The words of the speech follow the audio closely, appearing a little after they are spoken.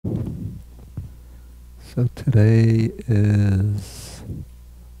So today is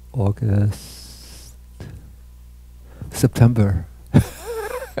September.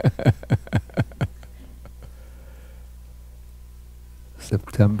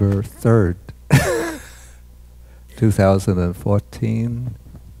 September 3rd, 2014.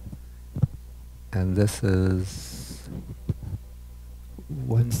 And this is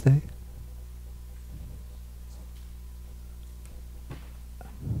Wednesday?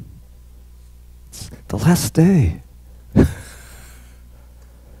 It's the last day.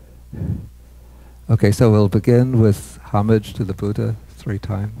 Okay, so we'll begin with homage to the Buddha 3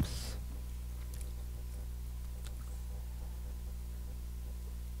 times.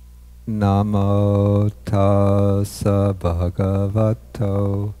 Namo tassa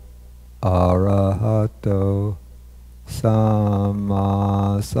bhagavato arahato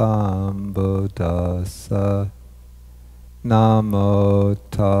samma sambuddhassa. Namo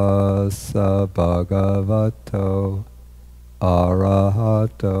tassa bhagavato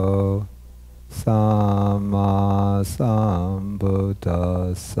arahato samma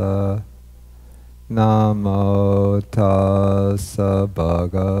sambuddhassa. Namo tassa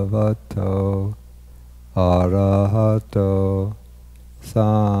bhagavato arahato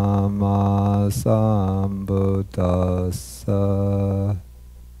samma sambuddhassa.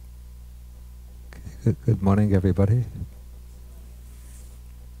 Okay, good morning, everybody.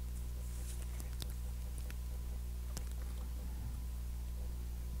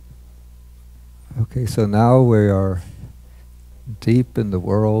 Okay, so now we are deep in the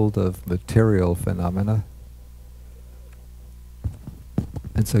world of material phenomena.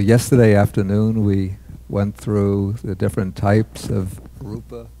 And so yesterday afternoon we went through the different types of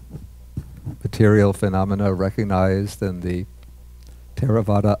rupa, material phenomena recognized in the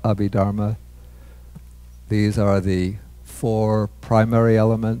Theravada Abhidhamma. These are the 4 primary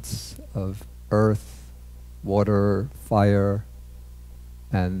elements of earth, water, fire,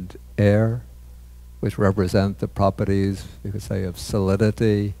 and air, which represent the properties, you could say, of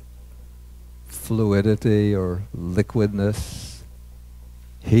solidity, fluidity or liquidness,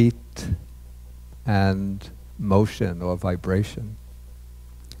 heat, and motion or vibration.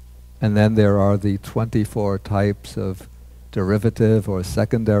 And then there are the 24 types of derivative or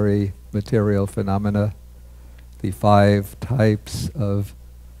secondary material phenomena, the 5 types of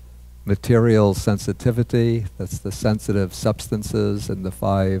material sensitivity, that's the sensitive substances and the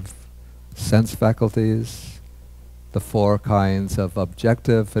 5 sense faculties, the 4 kinds of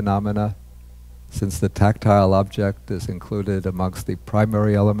objective phenomena, since the tactile object is included amongst the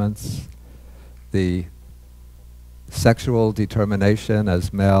primary elements, the sexual determination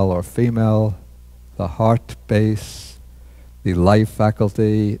as male or female, the heart base, the life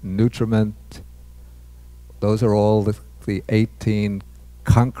faculty, nutriment. Those are all the 18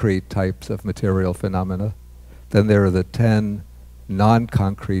 concrete types of material phenomena. Then there are the 10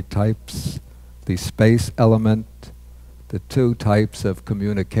 non-concrete types, the space element, the 2 types of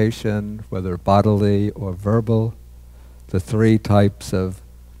communication, whether bodily or verbal, the 3 types of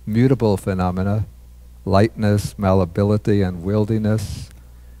mutable phenomena, lightness, malleability, and wieldiness,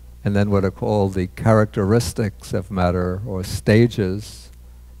 and then what are called the characteristics of matter or stages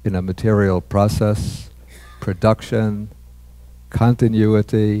in a material process: production,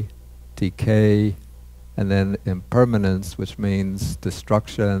 continuity, decay, and then impermanence, which means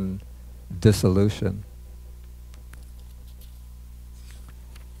destruction, dissolution.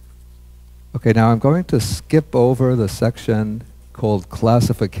 Okay, now I'm going to skip over the section called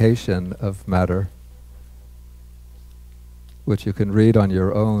classification of matter, which you can read on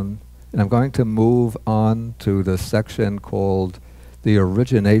your own, and I'm going to move on to the section called the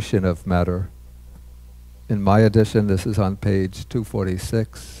origination of matter. In my edition, this is on page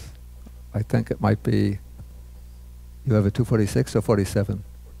 246. I think it might be, you have a 246 or 47?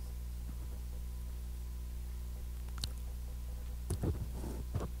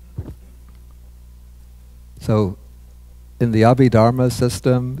 So, in the Abhidhamma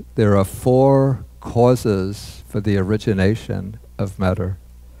system, there are 4 causes for the origination of matter.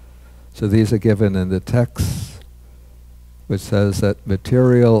 So these are given in the text, which says that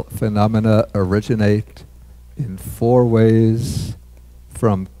material phenomena originate in 4 ways: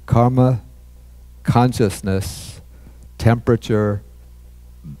 from karma, consciousness, temperature,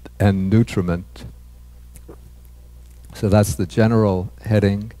 and nutriment. So that's the general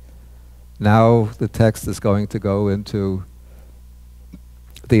heading. Now the text is going to go into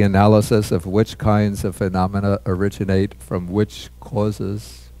the analysis of which kinds of phenomena originate from which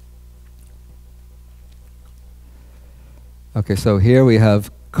causes. Okay, so here we have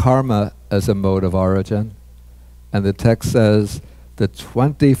karma as a mode of origin, and the text says the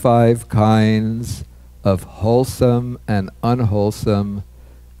 25 kinds of wholesome and unwholesome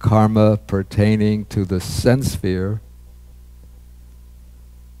karma pertaining to the sense sphere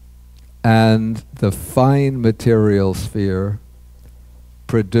and the fine material sphere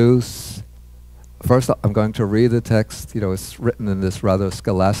produce. First, I'm going to read the text. It's written in this rather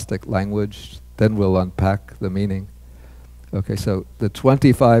scholastic language. Then we'll unpack the meaning. Okay, so the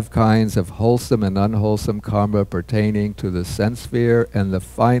 25 kinds of wholesome and unwholesome karma pertaining to the sense sphere and the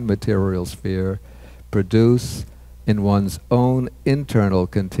fine material sphere produce in one's own internal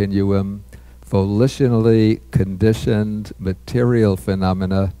continuum volitionally conditioned material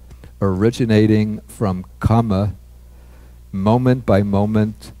phenomena originating from kama, moment by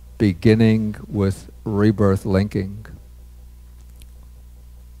moment, beginning with rebirth linking.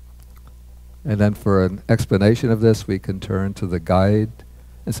 And then for an explanation of this, we can turn to the guide.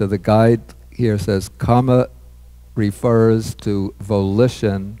 And so the guide here says, kama refers to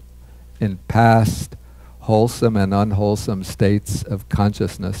volition in past wholesome and unwholesome states of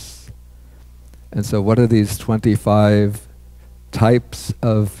consciousness. And so what are these 25 types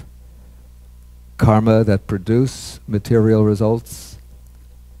of karma that produce material results?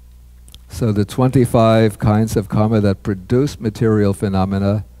 So the 25 kinds of karma that produce material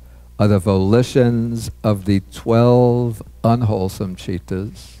phenomena are the volitions of the 12 unwholesome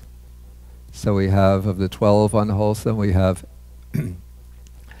chittas. So we have, of the 12 unwholesome, we have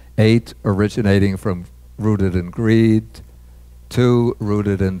 8 originating from rooted in greed, 2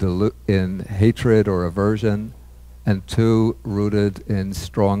 rooted in hatred or aversion, and 2 rooted in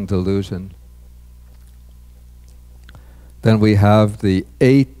strong delusion. Then we have the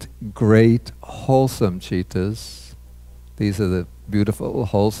 8 great wholesome chittas. These are the beautiful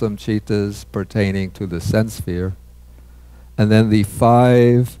wholesome chittas pertaining to the sense sphere. And then the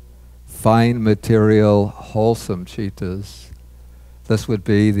 5 fine material wholesome chittas. This would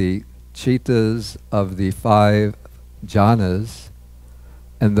be the chittas of the 5 jhanas,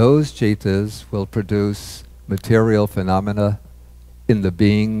 and those chittas will produce material phenomena in the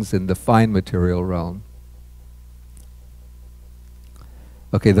beings in the fine material realm.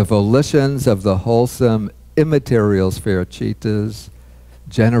 Okay, the volitions of the wholesome immaterial sphere chittas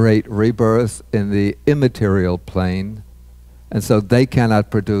generate rebirth in the immaterial plane, and so they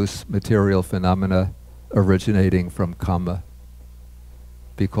cannot produce material phenomena originating from kama,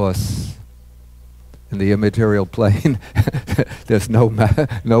 because in the immaterial plane there's no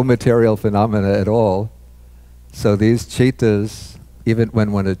material phenomena at all. So these chittas, even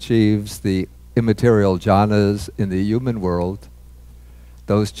when one achieves the immaterial jhanas in the human world,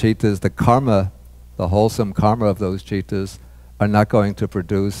 those chittas, the karma, the wholesome karma of those chittas, are not going to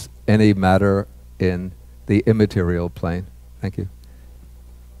produce any matter in the immaterial plane. Thank you.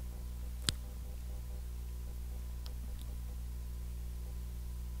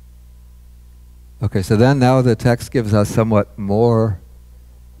 Okay, so then now the text gives us somewhat more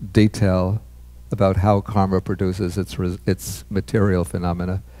detail about how karma produces its material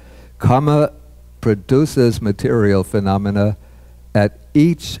phenomena. Karma produces material phenomena at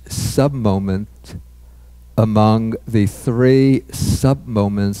each sub-moment among the 3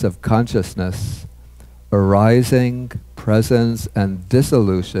 sub-moments of consciousness: arising, presence, and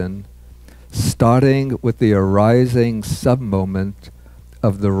dissolution, starting with the arising sub-moment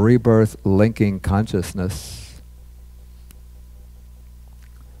of the rebirth linking consciousness.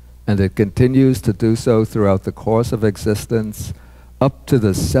 And it continues to do so throughout the course of existence up to the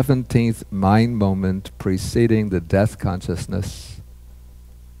 17th mind moment preceding the death consciousness.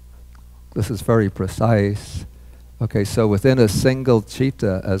 This is very precise. Okay, so within a single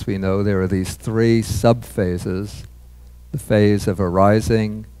citta, as we know, there are these 3 sub-phases: the phase of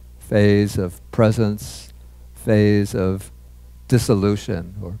arising, phase of presence, phase of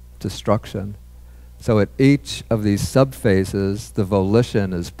dissolution or destruction. So at each of these sub-phases, the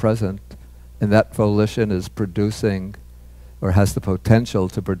volition is present, and that volition is producing, or has the potential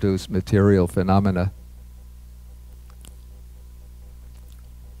to produce, material phenomena.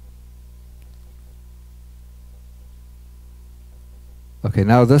 Okay,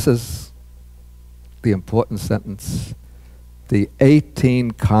 now this is the important sentence. The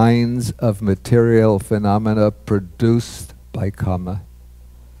 18 kinds of material phenomena produced by kama.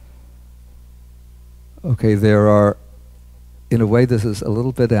 Okay, there are, in a way this is a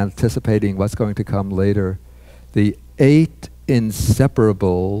little bit anticipating what's going to come later, the 8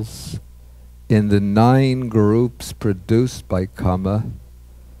 inseparables in the 9 groups produced by kama.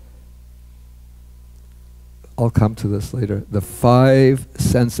 I'll come to this later. The 5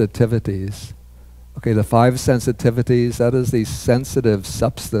 sensitivities. Okay, the 5 sensitivities, that is the sensitive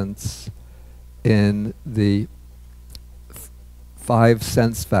substance in the 5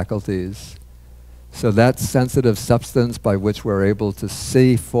 sense faculties. So that sensitive substance by which we're able to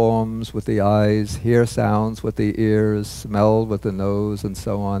see forms with the eyes, hear sounds with the ears, smell with the nose, and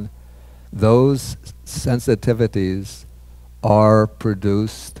so on, those sensitivities are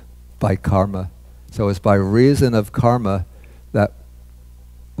produced by karma. So it's by reason of karma that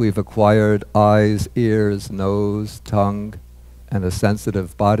we've acquired eyes, ears, nose, tongue, and a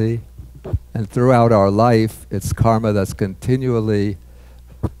sensitive body. And throughout our life, it's karma that's continually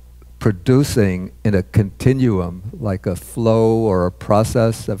producing in a continuum, like a flow or a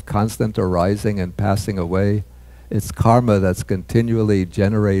process of constant arising and passing away. It's karma that's continually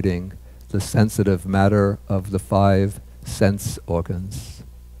generating the sensitive matter of the 5 sense organs.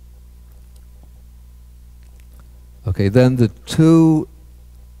 Okay, then the 2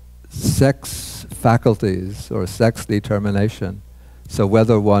 sex faculties or sex determination. So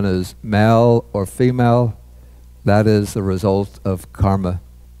whether one is male or female, that is the result of karma.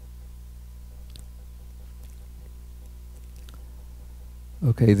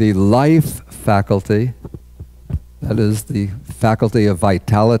 Okay, the life faculty, that is the faculty of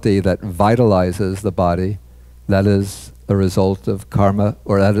vitality that vitalizes the body, that is a result of karma,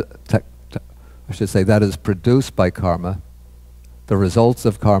 or I should say that is produced by karma. The results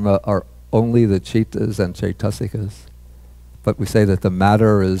of karma are only the chittas and chaitasikas. But we say that the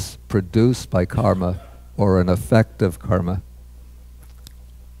matter is produced by karma, or an effect of karma.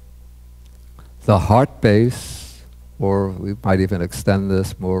 The heart base, or we might even extend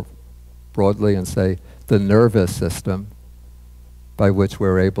this more broadly and say the nervous system, by which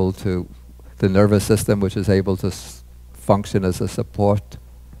we're able to, the nervous system which is able to function as a support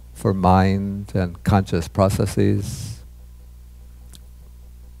for mind and conscious processes.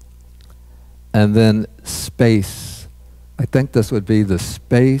 And then space. I think this would be the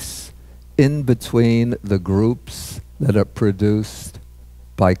space in between the groups that are produced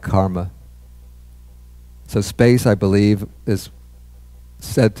by karma. So space, I believe, is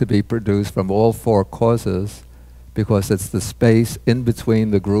said to be produced from all 4 causes because it's the space in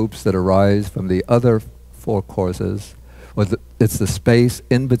between the groups that arise from the other 4 causes, or it's the space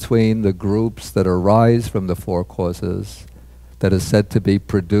in between the groups that arise from the 4 causes that is said to be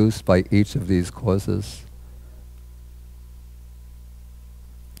produced by each of these causes.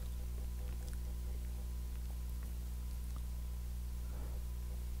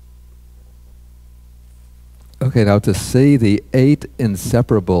 Okay, now to see the 8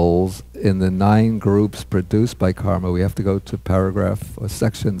 inseparables in the 9 groups produced by karma, we have to go to paragraph or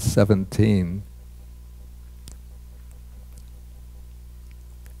section 17.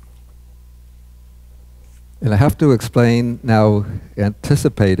 And I have to explain now,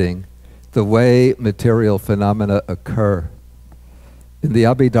 anticipating the way material phenomena occur. In the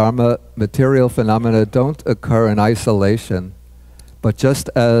Abhidhamma, material phenomena don't occur in isolation, but just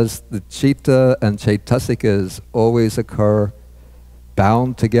as the citta and chaitasikas always occur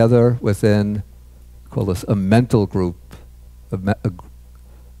bound together within, call this a mental group,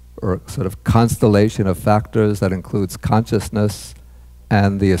 or a sort of constellation of factors that includes consciousness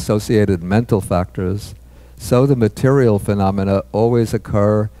and the associated mental factors, so the material phenomena always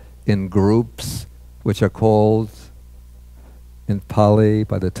occur in groups which are called, in Pali,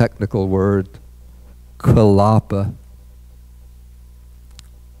 by the technical word, kalapa.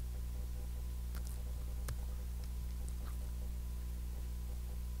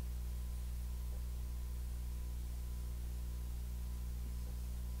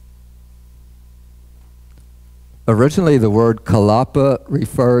 Originally, the word kalapa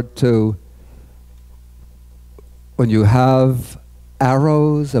referred to when you have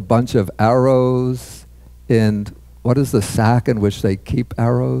arrows, a bunch of arrows in, what is the sack in which they keep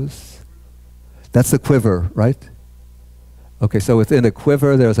arrows? That's the quiver, right? Okay, so within a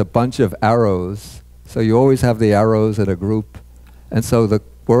quiver there's a bunch of arrows. So you always have the arrows in a group. And so the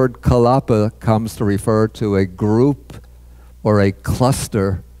word kalapa comes to refer to a group or a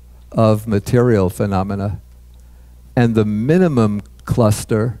cluster of material phenomena. And the minimum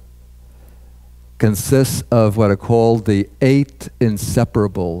cluster consists of what are called the 8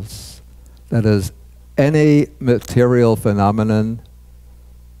 inseparables. That is, any material phenomenon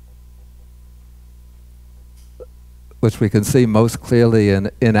which we can see most clearly in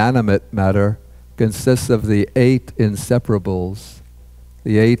inanimate matter consists of the 8 inseparables.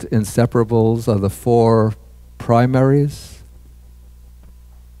 The 8 inseparables are the 4 primaries.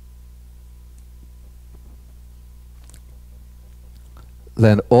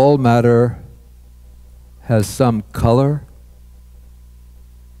 Then all matter has some color,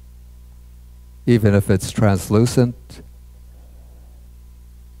 even if it's translucent.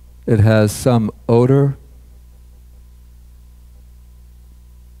 It has some odor.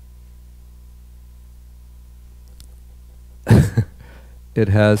 it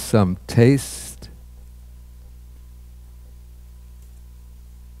has some taste,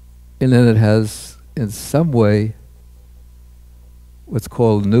 and then it has, in some way, what's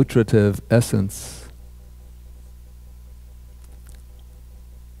called nutritive essence.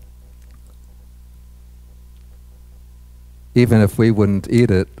 Even if we wouldn't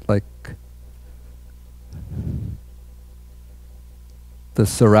eat it, like the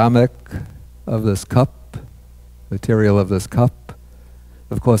ceramic of this cup, material of this cup,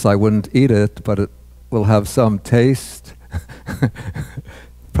 of course I wouldn't eat it, but it will have some taste.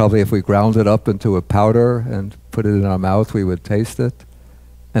 Probably if we ground it up into a powder and put it in our mouth, we would taste it,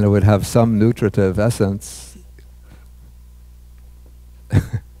 and it would have some nutritive essence.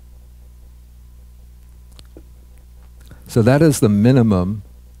 So that is the minimum.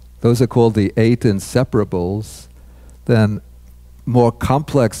 Those are called the 8 inseparables. Then more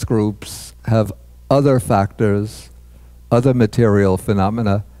complex groups have other factors, other material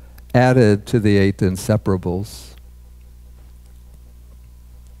phenomena added to the 8 inseparables.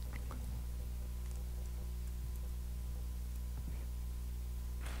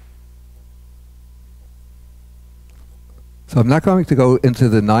 So I'm not going to go into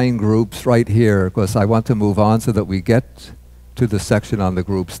the 9 groups right here, because I want to move on so that we get to the section on the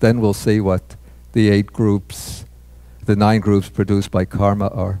groups. Then we'll see what the 8 groups, the 9 groups produced by karma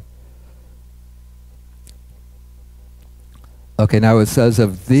are. Okay, now it says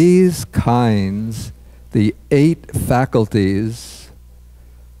of these kinds, the 8 faculties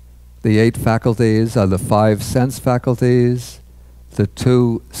are the 5 sense faculties, the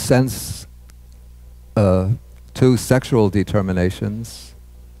 2 sexual determinations,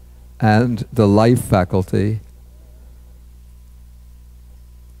 and the life faculty.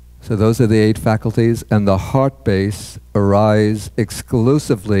 So those are the 8 faculties, and the heart base arise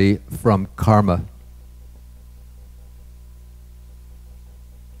exclusively from karma.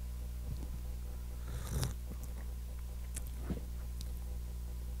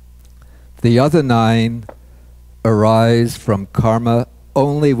 The other 9 arise from karma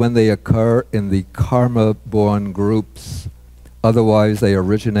only when they occur in the karma-born groups. Otherwise, they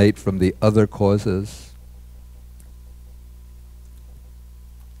originate from the other causes.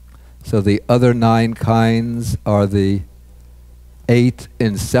 So the other 9 kinds are the 8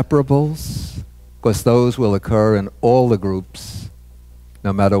 inseparables, because those will occur in all the groups,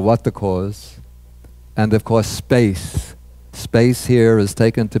 no matter what the cause. And of course, space. Space here is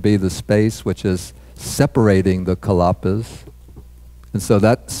taken to be the space which is separating the kalapas. And so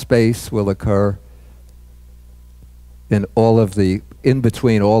that space will occur in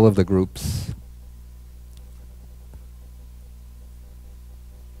between all of the groups.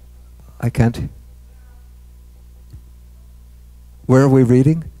 I can't. Where are we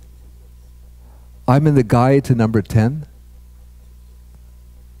reading? I'm in the guide to number 10.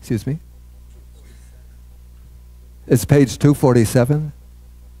 Excuse me? It's page 247.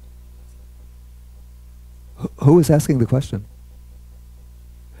 Who is asking the question?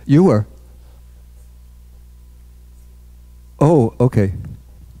 You were. Oh, okay.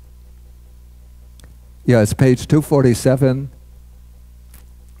 Yeah, it's page 247.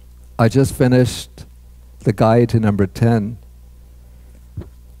 I just finished the guide to number 10.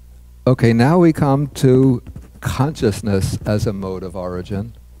 Okay, now we come to consciousness as a mode of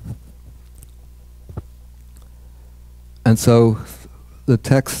origin. And so the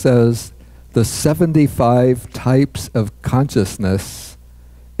text says the 75 types of consciousness,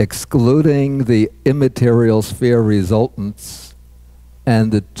 excluding the immaterial sphere resultants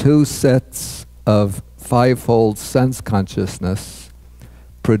and the 2 sets of 5-fold sense consciousness,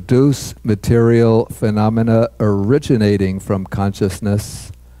 produce material phenomena originating from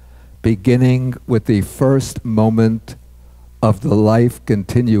consciousness, beginning with the first moment of the life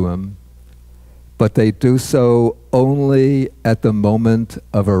continuum, but they do so only at the moment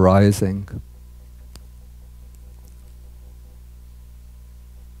of arising.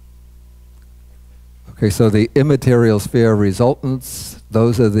 Okay, so the immaterial sphere resultants,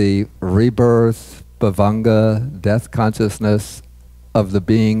 those are the rebirth, bhavanga, death consciousness of the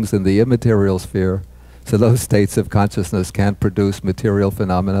beings in the immaterial sphere. So those states of consciousness can't produce material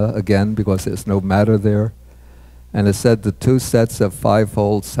phenomena, again, because there's no matter there. And it said the 2 sets of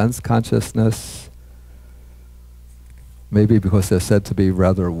 5-fold sense consciousness, maybe because they're said to be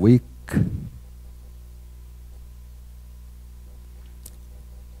rather weak.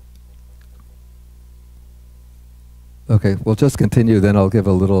 Okay, we'll just continue, then I'll give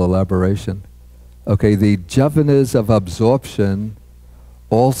a little elaboration. Okay, the jhavanas of absorption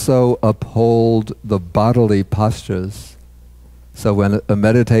also uphold the bodily postures. So when a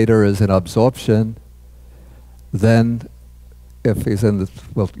meditator is in absorption, then if he's in the,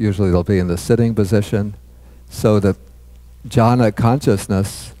 well, usually they'll be in the sitting position, so that jhana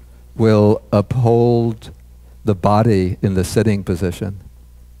consciousness will uphold the body in the sitting position.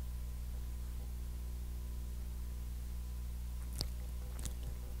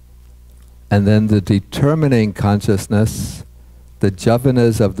 And then the determining consciousness, the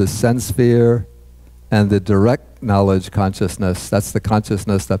jhavanas of the sense sphere, and the direct knowledge consciousness, that's the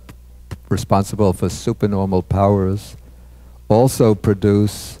consciousness that's responsible for supernormal powers, also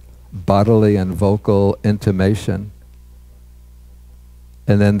produce bodily and vocal intimation.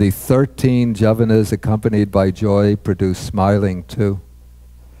 And then the 13 jhavanas accompanied by joy produce smiling too.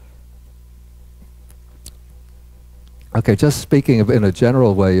 Okay, just speaking in a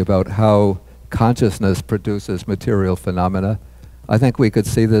general way about how consciousness produces material phenomena, I think we could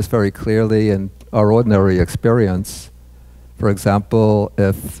see this very clearly in our ordinary experience. For example,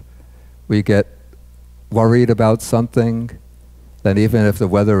 if we get worried about something, then even if the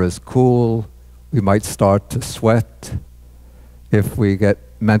weather is cool, we might start to sweat. If we get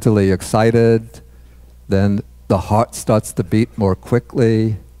mentally excited, then the heart starts to beat more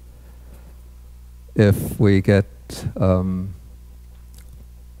quickly. If we get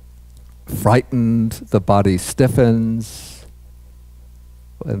frightened, the body stiffens,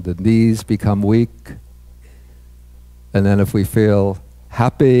 and the knees become weak. And then if we feel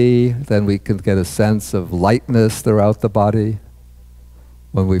happy, then we can get a sense of lightness throughout the body.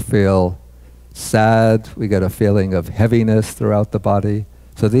 When we feel sad, we get a feeling of heaviness throughout the body.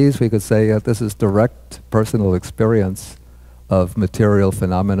 So these, we could say, this is direct personal experience of material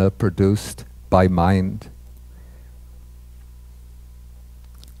phenomena produced by mind.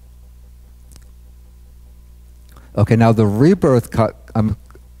 Okay, now the rebirth, I'm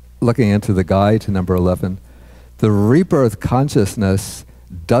looking into the guide to number 11. The rebirth consciousness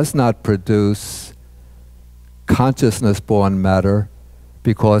does not produce consciousness-born matter,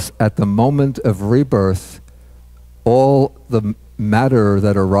 because at the moment of rebirth, all the matter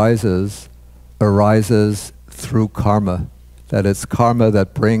that arises through karma. That it's karma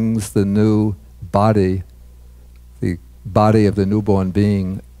that brings the new body, the body of the newborn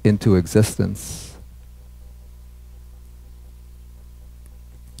being, into existence.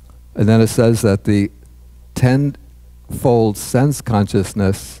 And then it says that the tenfold sense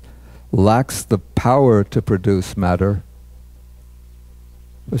consciousness lacks the power to produce matter,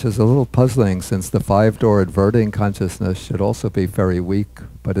 which is a little puzzling, since the five-door adverting consciousness should also be very weak,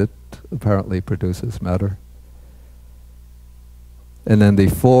 but it apparently produces matter. And then the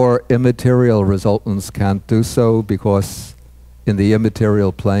four immaterial resultants can't do so, because in the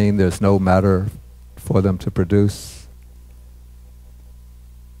immaterial plane there's no matter for them to produce.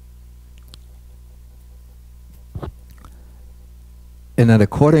 And then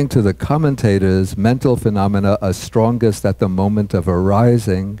according to the commentators, mental phenomena are strongest at the moment of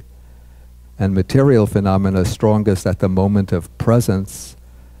arising, and material phenomena strongest at the moment of presence.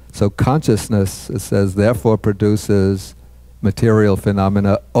 So consciousness, it says, therefore produces material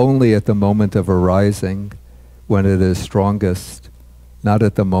phenomena only at the moment of arising, when it is strongest, not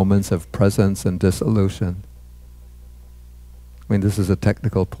at the moments of presence and dissolution. I mean, this is a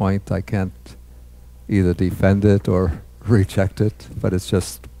technical point. I can't either defend it or reject it, but it's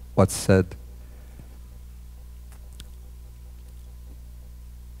just what's said.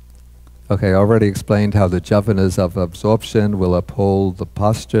 Okay, I already explained how the jhavanas of absorption will uphold the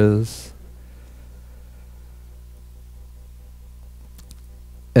postures.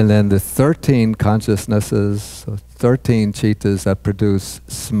 And then the 13 consciousnesses, so 13 chittas that produce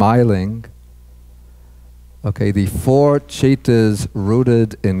smiling. Okay, the 4 chittas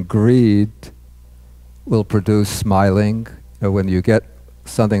rooted in greed will produce smiling. You know, when you get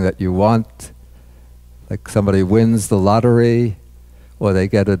something that you want, like somebody wins the lottery, or they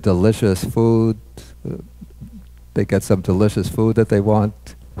get a delicious food, they get some delicious food that they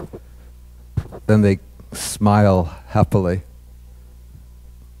want, then they smile happily.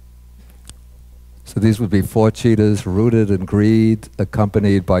 So these would be 4 chittas rooted in greed,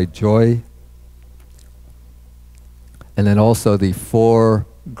 accompanied by joy. And then also the 4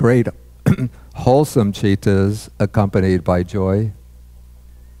 great wholesome chittas accompanied by joy.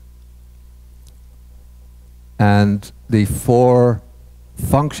 And the 4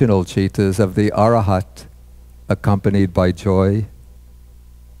 functional chittas of the arahat accompanied by joy.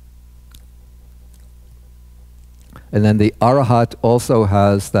 And then the arahat also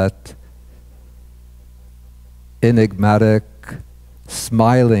has that enigmatic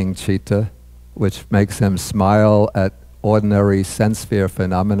smiling chitta, which makes him smile at ordinary sense sphere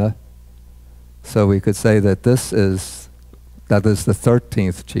phenomena. So we could say that that is the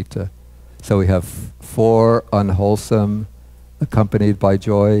 13th chitta. So we have 4 unwholesome, accompanied by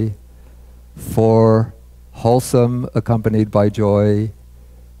joy, 4 wholesome accompanied by joy,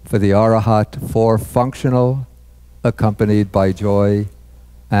 for the Arahat 4 functional accompanied by joy,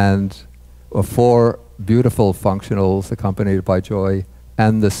 and 4 beautiful functionals accompanied by joy,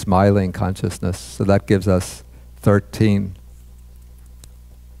 and the smiling consciousness. So that gives us 13.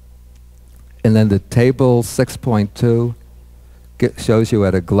 And then the table 6.2 shows you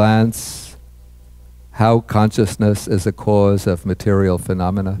at a glance how consciousness is a cause of material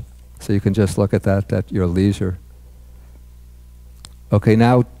phenomena. So you can just look at that at your leisure. Okay,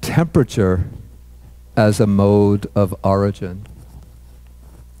 now temperature as a mode of origin.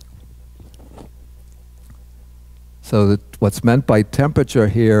 So what's meant by temperature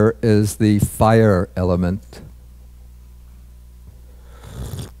here is the fire element.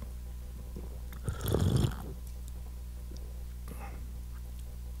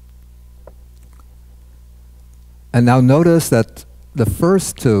 And now notice that the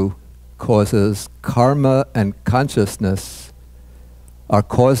first 2 causes, karma and consciousness, are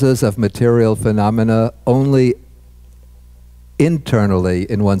causes of material phenomena only internally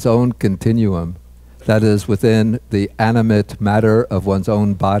in one's own continuum, that is, within the animate matter of one's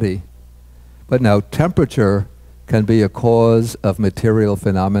own body. But now temperature can be a cause of material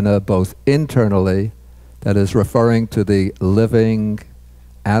phenomena both internally, that is, referring to the living,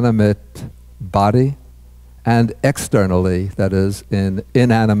 animate body, and externally, that is, in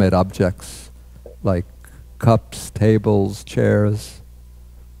inanimate objects like cups, tables, chairs.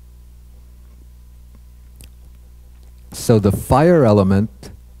 So the fire element,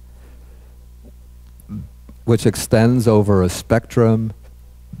 which extends over a spectrum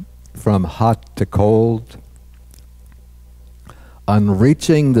from hot to cold, on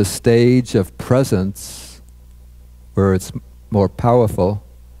reaching the stage of presence, where it's more powerful,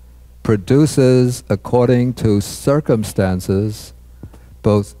 produces, according to circumstances,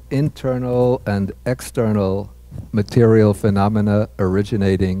 both internal and external material phenomena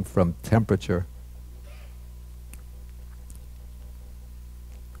originating from temperature.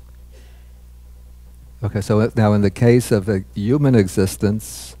 Okay, so now in the case of a human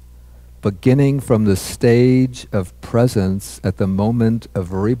existence, beginning from the stage of presence at the moment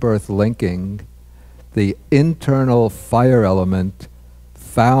of rebirth linking, the internal fire element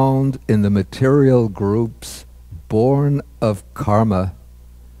found in the material groups born of karma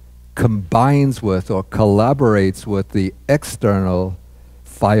combines with or collaborates with the external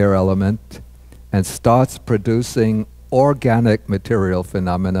fire element and starts producing organic material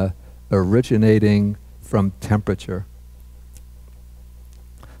phenomena originating from temperature.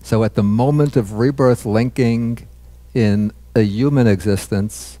 So at the moment of rebirth linking in a human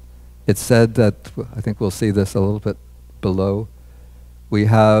existence, it's said that, I think we'll see this a little bit below, we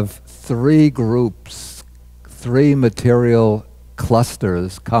have 3 groups, 3 material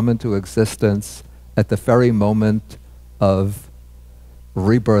clusters come into existence at the very moment of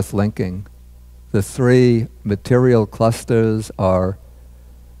rebirth linking. The 3 material clusters are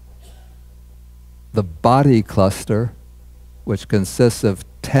the body cluster, which consists of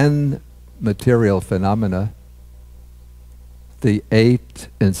 10 material phenomena, the 8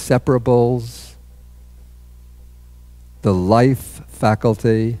 inseparables, the life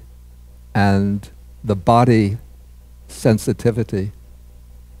faculty, and the body sensitivity.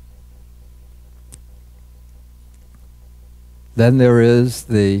 Then there is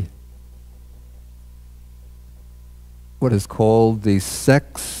what is called the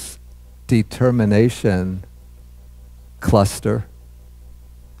sex determination cluster.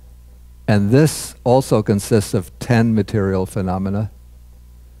 And this also consists of 10 material phenomena.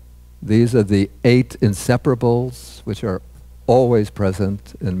 These are the 8 inseparables, which are always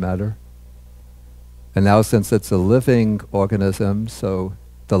present in matter. And now, since it's a living organism, so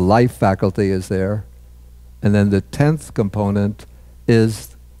the life faculty is there. And then the 10th component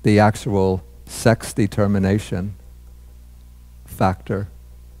is the actual sex determination factor,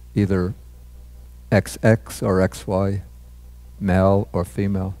 either XX or XY, male or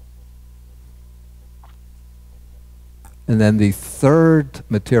female. And then the 3rd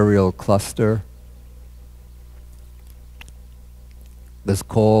material cluster is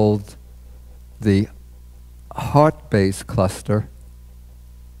called the heart base cluster.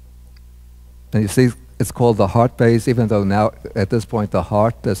 And you see, it's called the heart base, even though now, at this point, the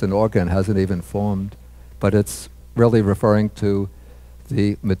heart as an organ hasn't even formed, but it's really referring to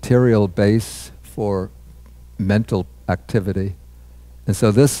the material base for mental activity. And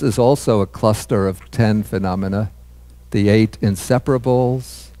so this is also a cluster of 10 phenomena, the 8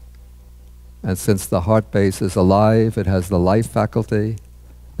 inseparables, and since the heart base is alive, it has the life faculty.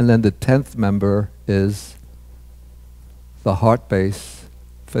 And then the 10th member is the heart base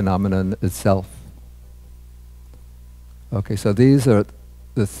phenomenon itself. Okay, so these are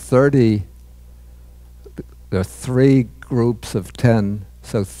the 30, there are 3 groups of 10,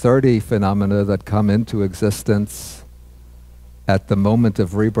 so 30 phenomena that come into existence at the moment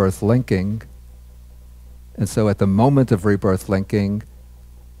of rebirth linking. And so at the moment of rebirth linking,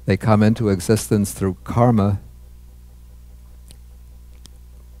 they come into existence through karma.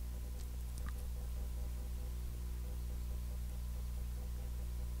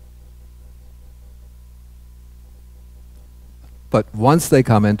 But once they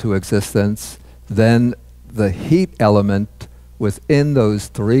come into existence, then the heat element within those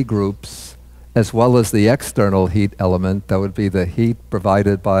 3 groups, as well as the external heat element, that would be the heat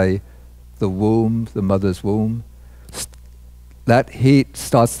provided by the womb, the mother's womb, that heat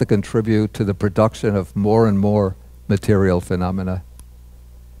starts to contribute to the production of more and more material phenomena.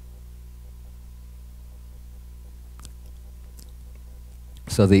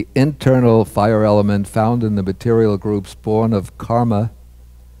 So the internal fire element found in the material groups born of karma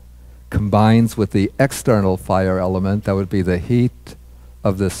combines with the external fire element, that would be the heat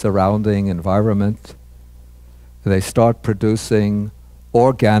of the surrounding environment. They start producing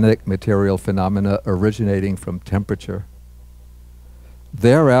organic material phenomena originating from temperature.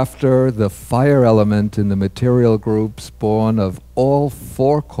 Thereafter, the fire element in the material groups born of all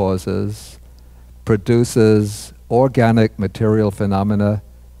 4 causes produces organic material phenomena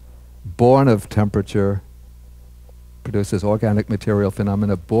born of temperature, produces organic material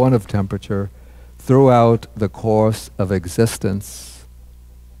phenomena born of temperature throughout the course of existence.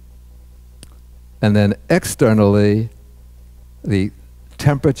 And then externally, the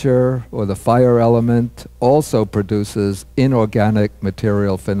temperature or the fire element also produces inorganic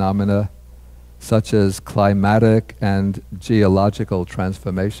material phenomena such as climatic and geological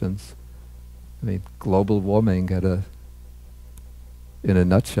transformations. I mean, global warming in a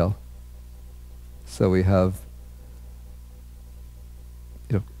nutshell. So we have,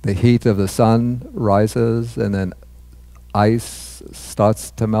 the heat of the sun rises and then ice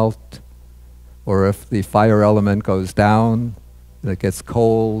starts to melt. Or if the fire element goes down and it gets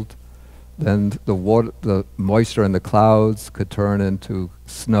cold, then the moisture in the clouds could turn into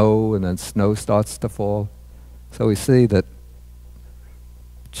snow, and then snow starts to fall. So we see that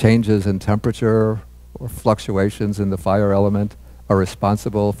changes in temperature or fluctuations in the fire element are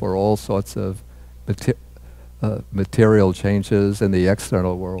responsible for all sorts of material changes in the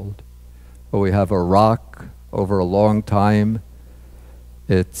external world. Where we have a rock over a long time,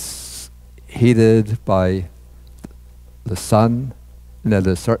 it's heated by the sun, and at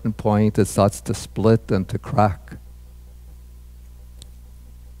a certain point it starts to split and to crack.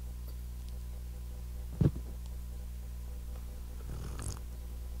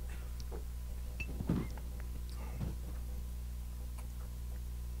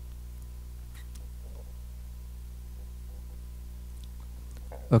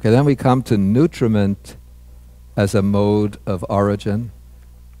 Okay, then we come to nutriment as a mode of origin.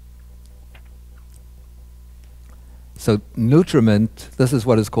 So nutriment, this is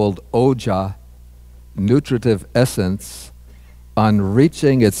what is called oja, nutritive essence, on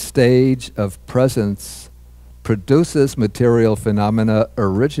reaching its stage of presence, produces material phenomena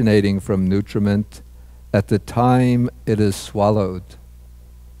originating from nutriment at the time it is swallowed.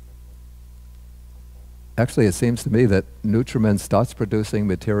 Actually, it seems to me that nutriment starts producing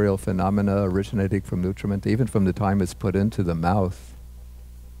material phenomena originating from nutriment even from the time it's put into the mouth.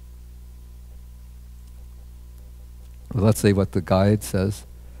 Well, let's see what the guide says.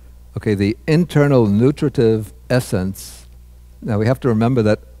 Okay, the internal nutritive essence. Now we have to remember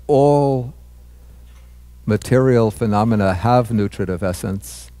that all material phenomena have nutritive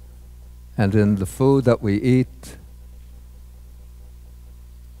essence, and in the food that we eat,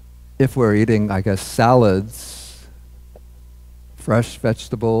 if we're eating, I guess, salads, fresh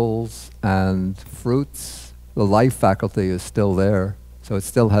vegetables, and fruits, the life faculty is still there. So it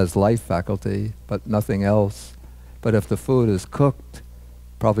still has life faculty, but nothing else. But if the food is cooked,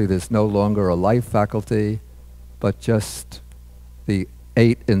 probably there's no longer a life faculty, but just the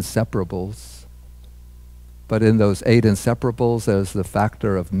 8 inseparables. But in those 8 inseparables, there's the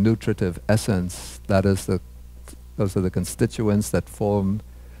factor of nutritive essence. That is those are the constituents that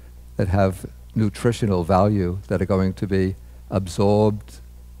have nutritional value, that are going to be absorbed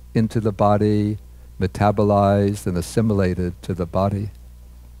into the body, metabolized and assimilated to the body.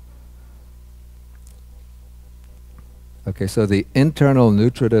 Okay, so the internal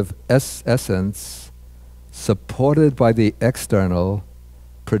nutritive essence, supported by the external,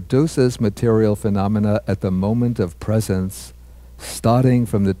 produces material phenomena at the moment of presence, starting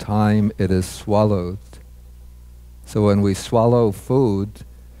from the time it is swallowed. So when we swallow food,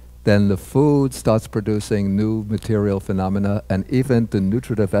 then the food starts producing new material phenomena, and even the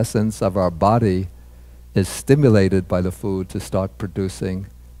nutritive essence of our body is stimulated by the food to start producing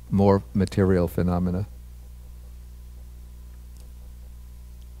more material phenomena.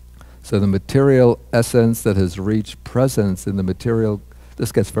 So the material essence that has reached presence in the material,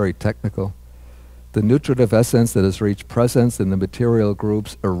 this gets very technical, the nutritive essence that has reached presence in the material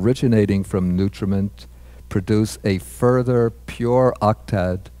groups originating from nutriment produce a further pure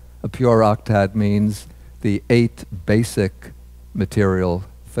octad. A pure octad means the 8 basic material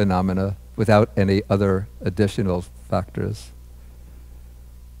phenomena without any other additional factors.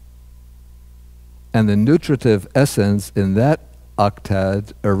 And the nutritive essence in that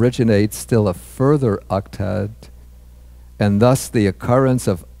octad originates still a further octad, and thus the occurrence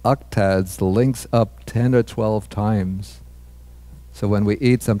of octads links up 10 or 12 times. So when we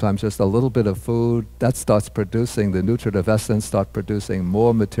eat sometimes just a little bit of food, that starts producing, the nutritive essence starts producing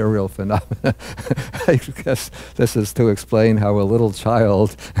more material phenomena. I guess this is to explain how a little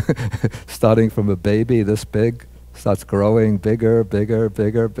child, starting from a baby this big, starts growing bigger, bigger,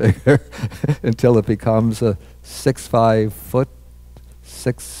 bigger, bigger, until it becomes a 6'5" foot,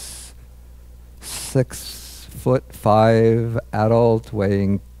 6'5" adult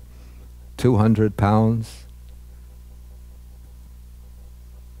weighing 200 pounds.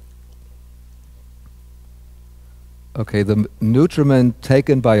 Okay, the nutriment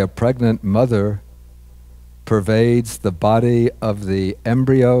taken by a pregnant mother pervades the body of the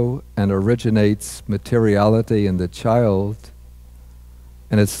embryo and originates materiality in the child.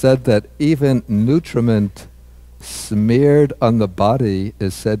 And it's said that even nutriment smeared on the body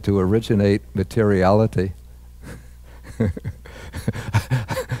is said to originate materiality.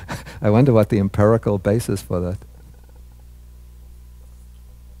 I wonder what the empirical basis for that.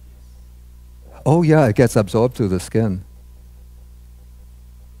 Oh yeah, it gets absorbed through the skin.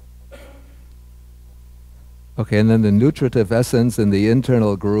 Okay, and then the nutritive essence in the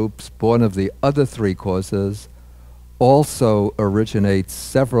internal groups, born of the other 3 causes, also originates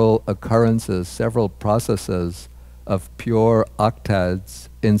several occurrences, several processes of pure octads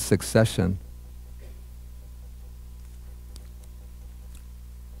in succession.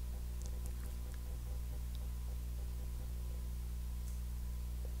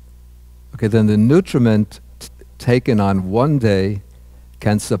 Okay, then the nutriment taken on one day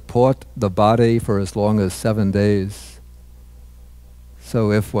can support the body for as long as 7 days.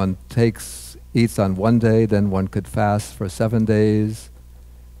 So if one eats on one day, then one could fast for 7 days,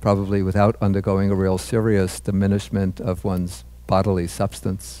 probably without undergoing a real serious diminishment of one's bodily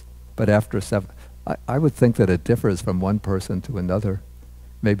substance. But after 7, I would think that it differs from one person to another.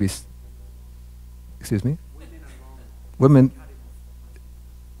 Maybe, excuse me? Women.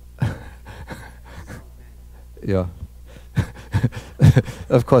 Yeah.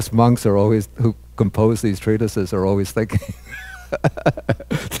 Of course, monks are always, who compose these treatises, are always thinking,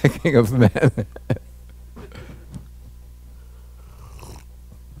 thinking of men.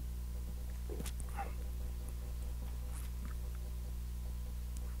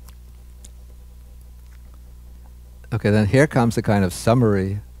 Okay, then here comes a kind of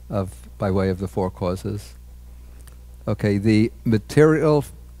summary by way of the 4 causes. Okay, the material,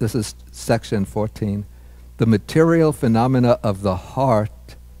 this is section 14. The material phenomena of the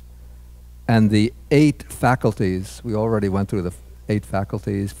heart and the 8 faculties, we already went through the 8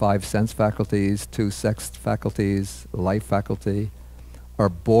 faculties, 5 sense faculties, 2 sex faculties, life faculty, are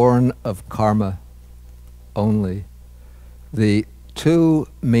born of karma only. The 2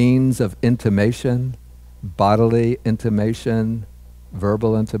 means of intimation, bodily intimation,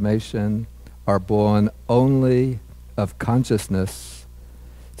 verbal intimation, are born only of consciousness.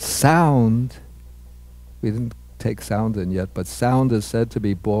 Sound, we didn't take sound in yet, but sound is said to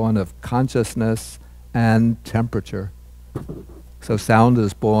be born of consciousness and temperature. So sound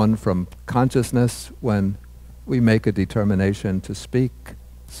is born from consciousness when we make a determination to speak.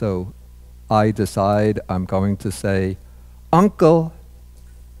 So I decide I'm going to say, "Uncle,"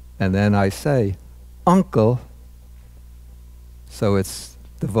 and then I say, "Uncle." So it's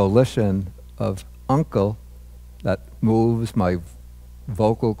the volition of uncle that moves my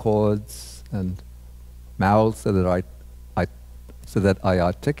vocal cords and mouth so that I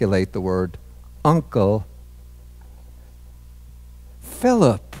articulate the word uncle.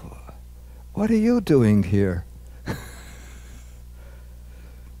 "Philip, what are you doing here?"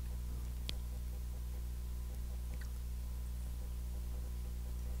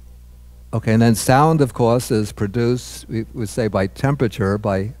 Okay, and then sound, of course, is produced, we would say, by temperature,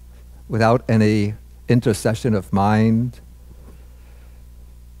 without any intercession of mind.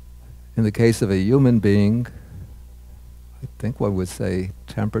 In the case of a human being, think one would say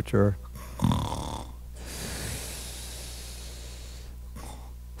temperature.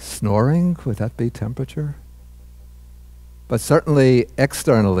 Snoring, would that be temperature? But certainly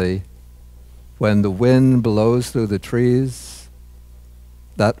externally, when the wind blows through the trees,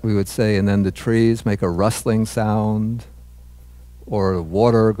 that we would say, and then the trees make a rustling sound, or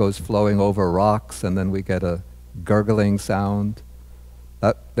water goes flowing over rocks and then we get a gurgling sound.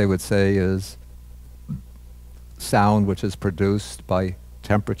 That, they would say, is sound which is produced by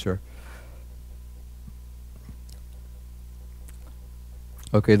temperature.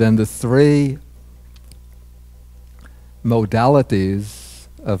 Okay, then the three modalities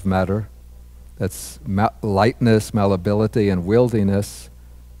of matter, that's lightness, malleability, and wieldiness,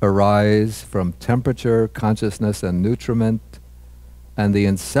 arise from temperature, consciousness, and nutriment, and the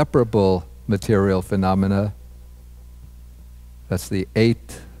inseparable material phenomena, that's the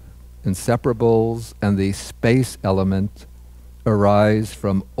 8 inseparables, and the space element, arise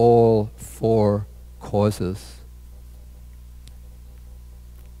from all 4 causes.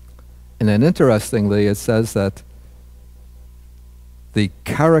 And then interestingly, it says that the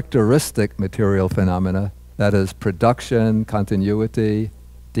characteristic material phenomena, that is production, continuity,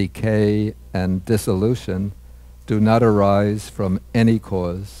 decay, and dissolution, do not arise from any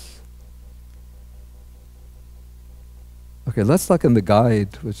cause. Okay, let's look in the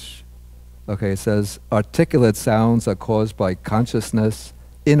guide, which, okay, it says, articulate sounds are caused by consciousness,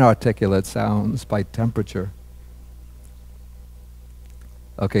 inarticulate sounds by temperature.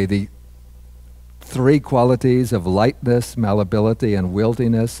 Okay, the 3 qualities of lightness, malleability, and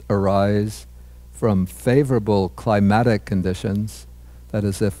wieldiness arise from favorable climatic conditions. That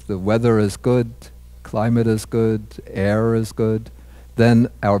is, if the weather is good, climate is good, air is good, then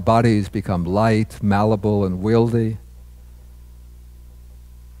our bodies become light, malleable, and wieldy.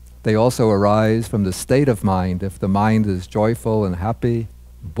 They also arise from the state of mind. If the mind is joyful and happy,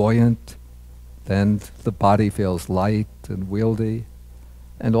 buoyant, then the body feels light and wieldy.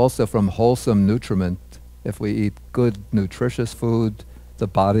 And also from wholesome nutriment. If we eat good, nutritious food, the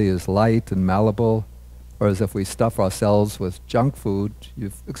body is light and malleable. Whereas if we stuff ourselves with junk food,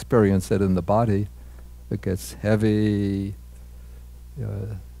 you've experienced it in the body, it gets heavy,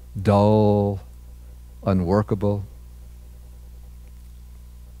 dull, unworkable.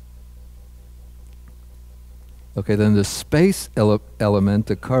 Okay, then the space element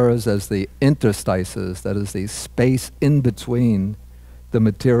occurs as the interstices, that is the space in between the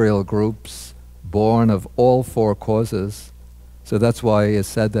material groups, born of all 4 causes. So that's why it's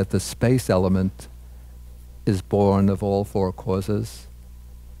said that the space element is born of all 4 causes.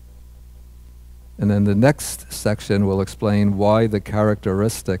 And then the next section will explain why the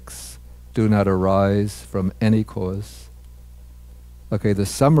characteristics do not arise from any cause. Okay, the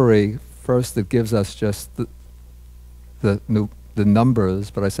summary, first it gives us just the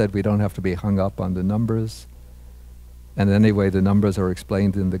numbers, but I said we don't have to be hung up on the numbers. And anyway, the numbers are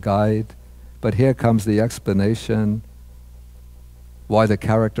explained in the guide. But here comes the explanation why the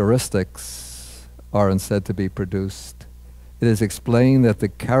characteristics aren't said to be produced. It is explained that the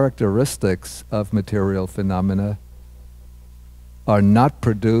characteristics of material phenomena are not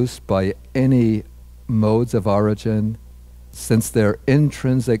produced by any modes of origin, since their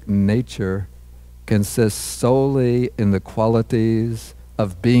intrinsic nature consists solely in the qualities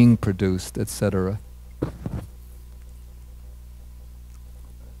of being produced, etc.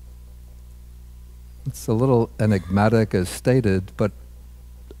 It's a little enigmatic as stated, but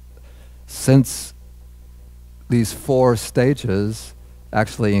since these 4 stages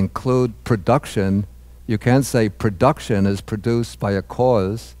actually include production, you can't say production is produced by a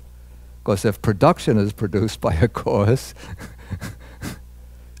cause, because if production is produced by a cause,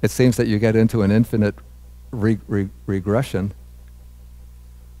 it seems that you get into an infinite regression.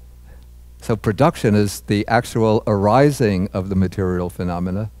 So production is the actual arising of the material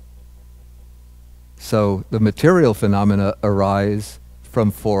phenomena. So the material phenomena arise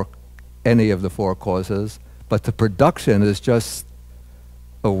from any of the 4 causes, but the production is just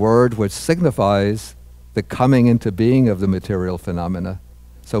a word which signifies the coming into being of the material phenomena.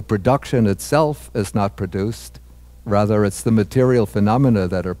 So production itself is not produced, rather it's the material phenomena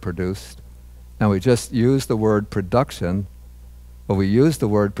that are produced. And we just use the word production, but we use the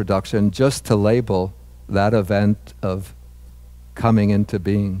word production just to label that event of coming into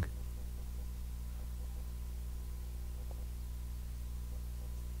being.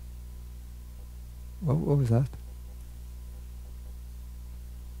 What was that?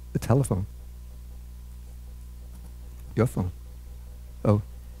 The telephone. Your phone. Oh.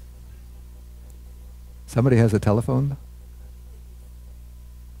 Somebody has a telephone?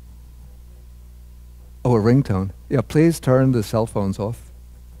 Oh, a ringtone. Yeah, please turn the cell phones off.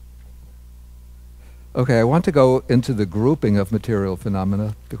 Okay, I want to go into the grouping of material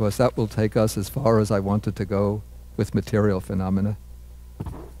phenomena because that will take us as far as I wanted to go with material phenomena.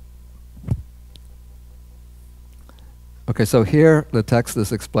 Okay, so here the text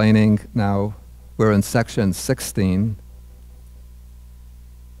is explaining now, we're in section 16.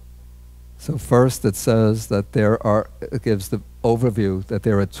 So first it says that it gives the overview that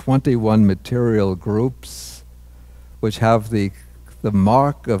there are 21 material groups which have the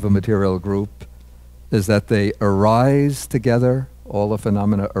mark of a material group is that they arise together, all the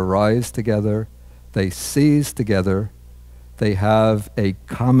phenomena arise together, they cease together, they have a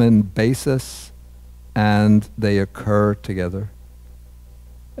common basis, and they occur together.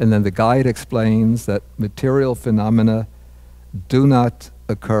 And then the guide explains that material phenomena do not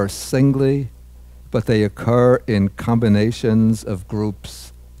occur singly, but they occur in combinations of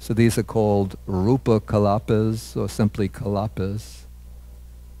groups. So these are called rupa kalapas, or simply kalapas.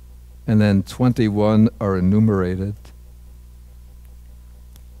 And then 21 are enumerated.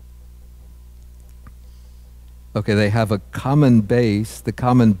 Okay, they have a common base. The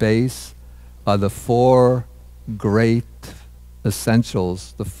common base are the four great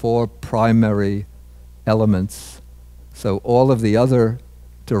essentials, the four primary elements. So all of the other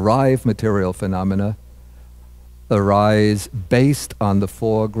derived material phenomena arise based on the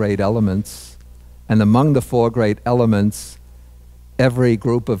four great elements. And among the four great elements, every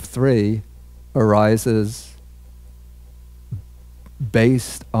group of three arises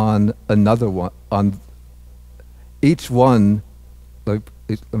based on another one. On each one, let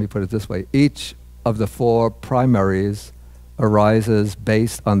me put it this way, each of the four primaries arises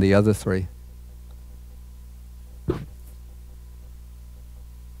based on the other three.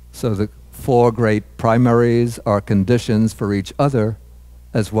 So the four great primaries are conditions for each other,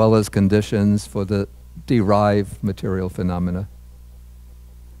 as well as conditions for the derived material phenomena.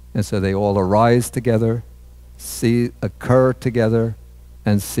 And so they all arise together, occur together,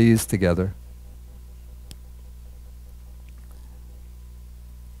 and cease together.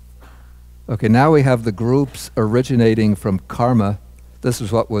 Okay, now we have the groups originating from karma. This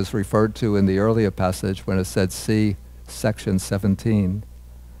is what was referred to in the earlier passage when it said see section 17.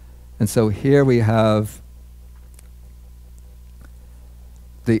 And so here we have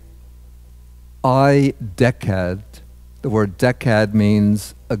the I-decad. The word decad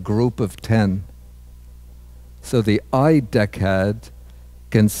means a group of 10. So the I-decad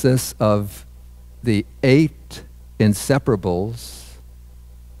consists of the 8 inseparables.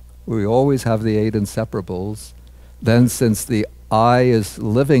 We always have the 8 inseparables. Then since the I is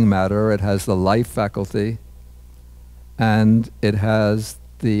living matter, it has the life faculty, and it has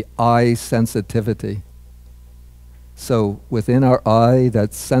the I sensitivity. So within our I,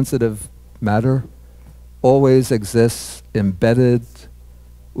 that sensitive matter always exists embedded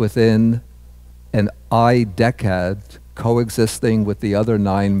within an I-decad coexisting with the other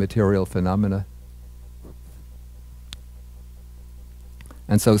 9 material phenomena.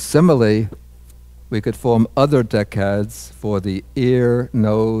 And so similarly, we could form other decads for the ear,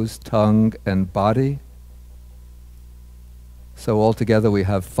 nose, tongue, and body. So altogether we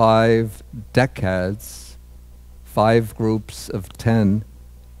have 5 decads, 5 groups of 10,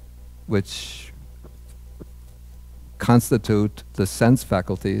 which constitute the sense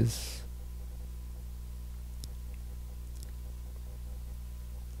faculties.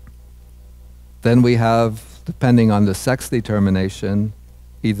 Then we have, depending on the sex determination,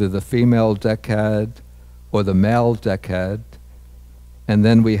 either the female decad or the male decad, and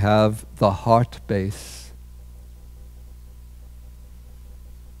then we have the heart base.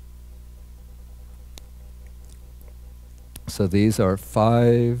 So these are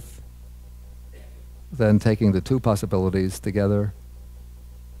 5, then taking the 2 possibilities together,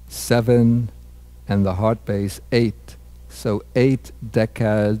 7, and the heart base, 8. So 8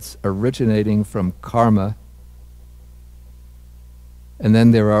 decads originating from karma. And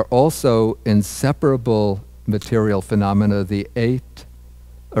then there are also inseparable material phenomena, the 8,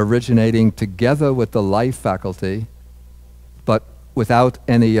 originating together with the life faculty, but without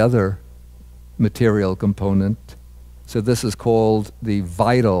any other material component. So this is called the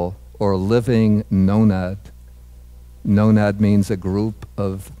vital or living nonad. Nonad means a group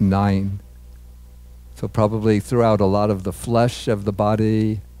of 9. So probably throughout a lot of the flesh of the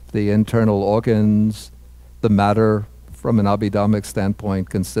body, the internal organs, the matter from an Abhidhammic standpoint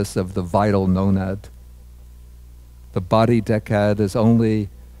consists of the vital nonad. The body decad is only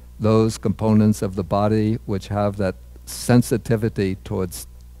those components of the body which have that sensitivity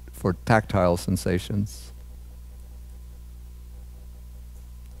for tactile sensations.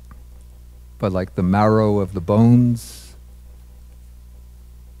 but like the marrow of the bones.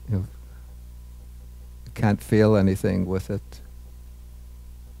 You can't feel anything with it.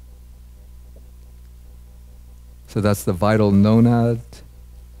 So that's the vital nonad.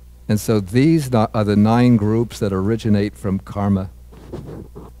 And so these are the 9 groups that originate from karma.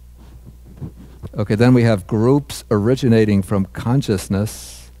 Okay, then we have groups originating from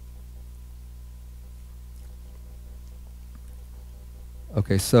consciousness.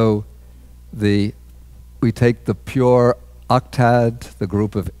 Okay, so we take the pure octad, the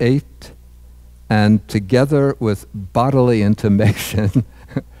group of 8, and together with bodily intimation,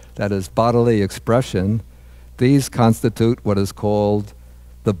 that is bodily expression, these constitute what is called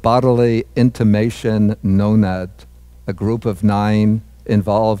the bodily intimation nonad, a group of 9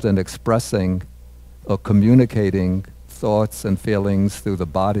 involved in expressing or communicating thoughts and feelings through the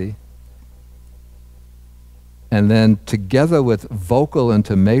body. And then together with vocal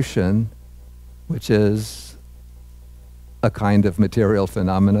intimation, which is a kind of material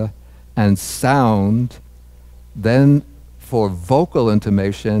phenomena, and sound, then for vocal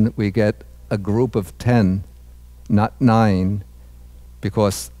intimation we get a group of 10, not 9,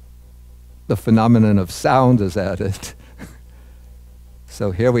 because the phenomenon of sound is added.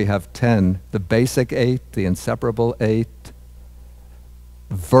 So here we have 10, the basic 8, the inseparable 8,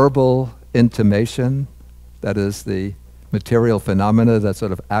 verbal intimation, that is the material phenomena that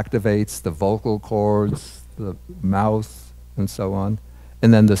sort of activates the vocal cords, the mouth, and so on.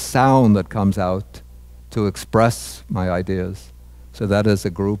 And then the sound that comes out to express my ideas. So that is a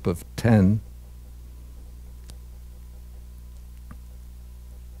group of 10.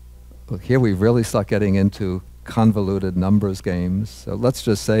 Well, here we really start getting into convoluted numbers games. So let's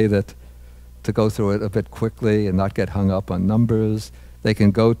just say that, to go through it a bit quickly and not get hung up on numbers, they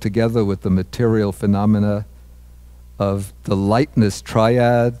can go together with the material phenomena of the lightness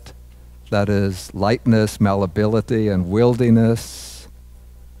triad, that is lightness, malleability, and wieldiness.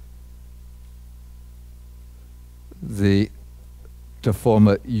 To form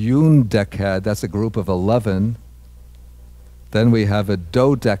a undecad, that's a group of 11. Then we have a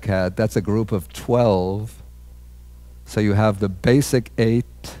dodecad, that's a group of 12. So you have the basic 8,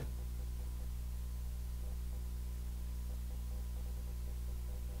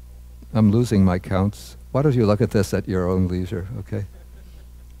 I'm losing my counts. Why don't you look at this at your own leisure, okay?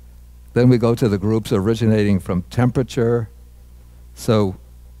 Then we go to the groups originating from temperature. So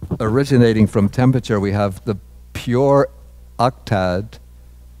originating from temperature, we have the pure octad,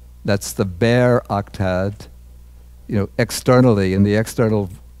 that's the bare octad. Externally, in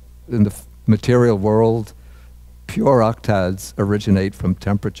the material world, pure octads originate from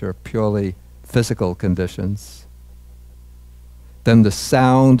temperature, purely physical conditions. Then the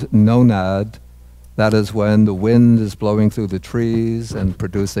sound nonad, that is when the wind is blowing through the trees and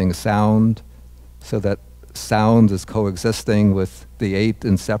producing sound, so that sound is coexisting with the 8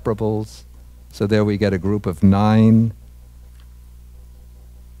 inseparables. So there we get a group of 9.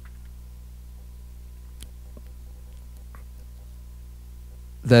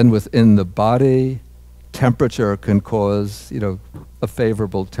 Then within the body, temperature can cause, a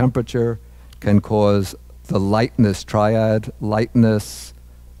favorable temperature, can cause the lightness triad, lightness,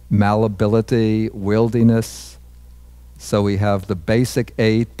 malleability, wieldiness. So we have the basic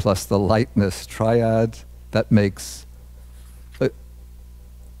 8 plus the lightness triad. That makes a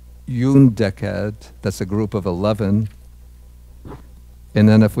undecad, that's a group of 11. And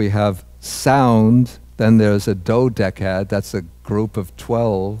then if we have sound, then there's a dodecad, that's a group of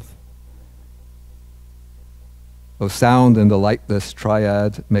 12. So sound and the lightness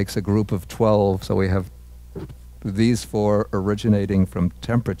triad makes a group of 12, so we have these 4 originating from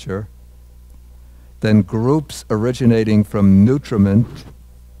temperature. Then groups originating from nutriment.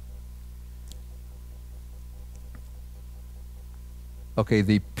 Okay,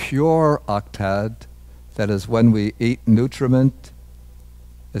 the pure octad, that is when we eat nutriment,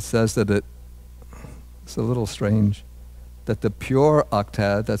 it says that it's a little strange, that the pure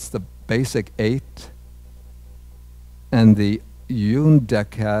octad, that's the basic 8, and the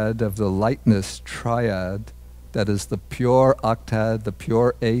undecad of the lightness triad, that is the pure octad, the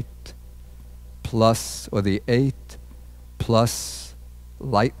pure 8, plus, or the 8, plus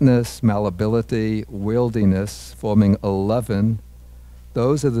lightness, malleability, wieldiness, forming 11.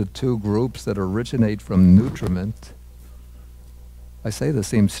 Those are the 2 groups that originate from nutriment. I say this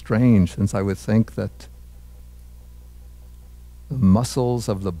seems strange, since I would think that the muscles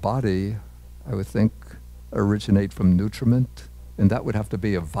of the body, I would think, originate from nutriment, and that would have to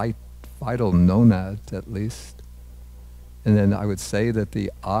be a vital nonad, at least. And then I would say that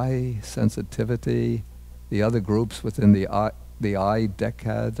the eye sensitivity, the other groups within the eye, the I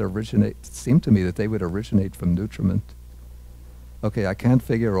decad originate? It seemed to me that they would originate from nutriment. Okay, I can't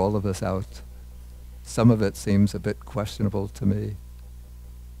figure all of this out. Some of it seems a bit questionable to me.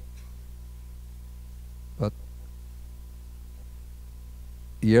 But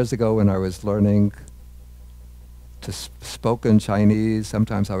years ago when I was learning to spoken Chinese,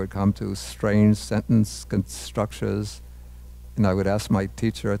 sometimes I would come to strange sentence structures, and I would ask my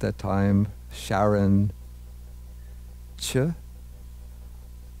teacher at that time, Sharon,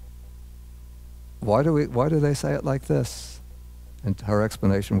 why do they say it like this? And her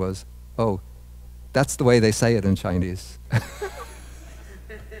explanation was, oh, that's the way they say it in Chinese.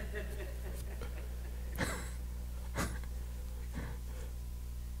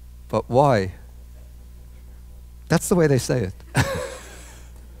 But why? That's the way they say it.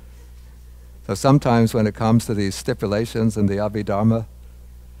 So sometimes when it comes to these stipulations in the Abhidhamma,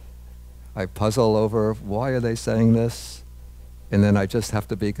 I puzzle over why are they saying this? And then I just have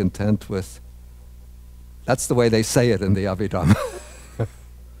to be content with, that's the way they say it in the Abhidhamma.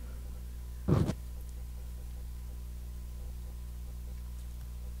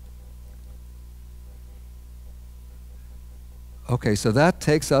 Okay, so that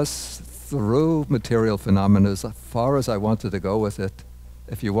takes us through material phenomena as far as I wanted to go with it.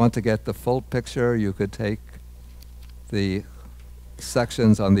 If you want to get the full picture, you could take the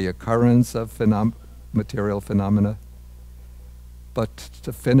sections on the occurrence of material phenomena. But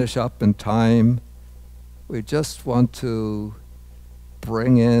to finish up in time, we just want to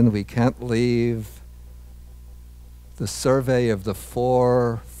bring in, we can't leave the survey of the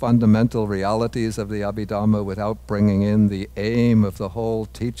four fundamental realities of the Abhidhamma without bringing in the aim of the whole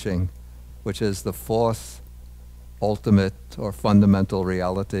teaching, which is the fourth ultimate or fundamental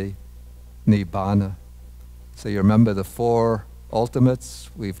reality, Nibbana. So you remember the four ultimates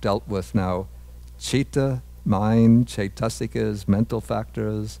we've dealt with now: Chitta, mind, Chaitasikas, mental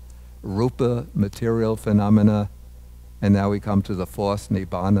factors, Rupa, material phenomena, and now we come to the fourth,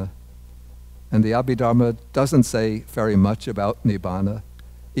 Nibbana. And the Abhidhamma doesn't say very much about Nibbana.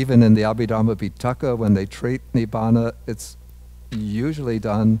 Even in the Abhidhamma Pitaka, when they treat Nibbana, it's usually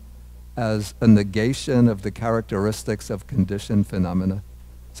done as a negation of the characteristics of conditioned phenomena.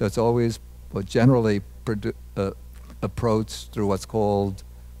 So it's always generally approached through what's called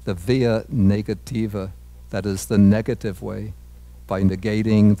the via negativa, that is the negative way, by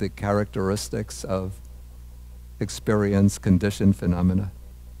negating the characteristics of experience conditioned phenomena.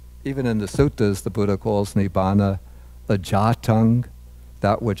 Even in the suttas, the Buddha calls Nibbana ajatang,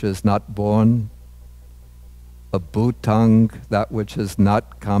 that which is not born, a bhutang, that which has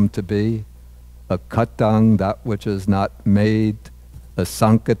not come to be, a katang, that which is not made, a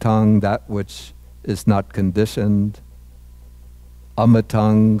sankatang, that which is not conditioned,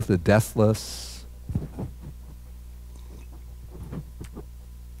 amatang, the deathless.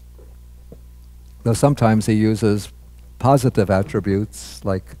 Though sometimes he uses positive attributes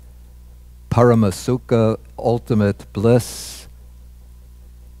like paramasukha, ultimate bliss,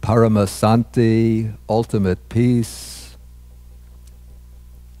 Paramasanti, ultimate peace,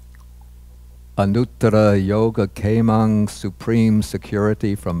 Anuttara Yoga Kemang, supreme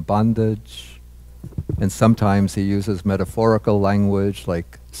security from bondage. And sometimes he uses metaphorical language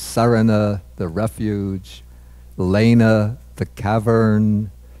like Sarana, the refuge, Lena, the cavern,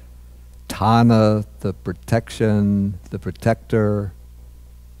 Tana, the protection, the protector,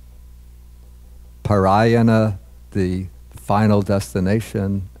 Parayana, the final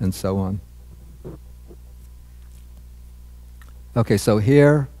destination, and so on. Okay, so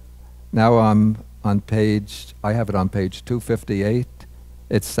here, now I'm on page, I have it on page 258.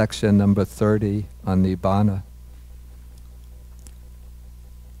 It's section number 30 on Nibbana.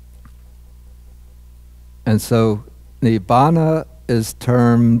 And so Nibbana is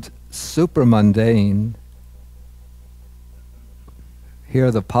termed supramundane.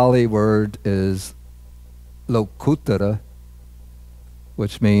 Here the Pali word is lokutara,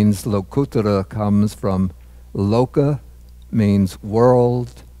 which means lokutara comes from loka, means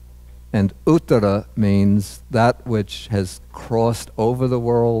world, and uttara means that which has crossed over the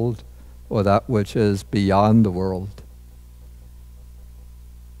world or that which is beyond the world.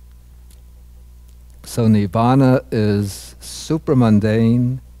 So Nibbana is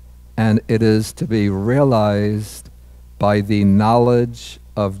supramundane, and it is to be realized by the knowledge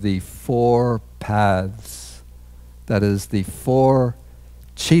of the four paths. That is, the four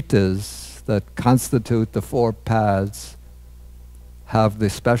chittas that constitute the four paths have the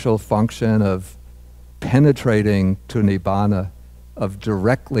special function of penetrating to Nibbana, of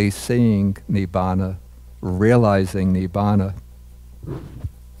directly seeing Nibbana, realizing Nibbana.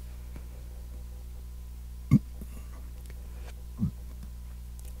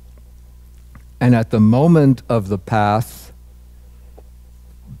 And at the moment of the path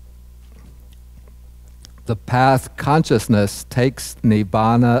consciousness takes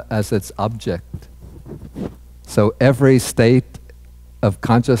Nibbana as its object. So every state of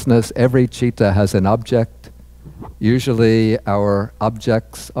consciousness, every citta has an object. Usually our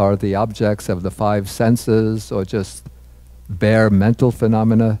objects are the objects of the five senses or just bare mental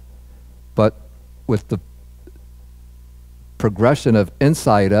phenomena. But with the progression of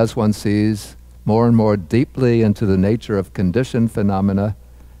insight, as one sees more and more deeply into the nature of conditioned phenomena,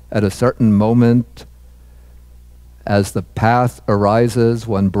 at a certain moment, as the path arises,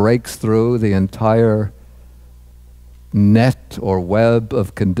 one breaks through the entire net or web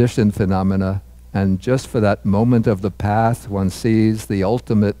of conditioned phenomena, and just for that moment of the path, one sees the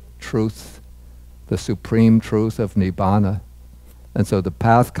ultimate truth, the supreme truth of Nibbana. And so the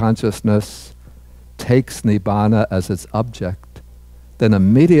path consciousness takes Nibbana as its object. Then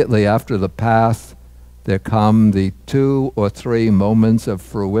immediately after the path, there come the 2 or 3 moments of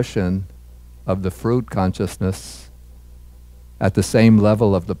fruition of the fruit consciousness at the same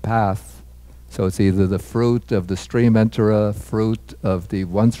level of the path. So it's either the fruit of the stream enterer, fruit of the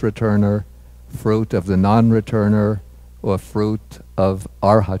once returner, fruit of the non-returner, or fruit of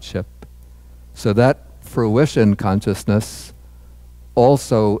arhatship. So that fruition consciousness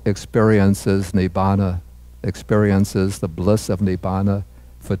also experiences Nibbana, experiences the bliss of Nibbana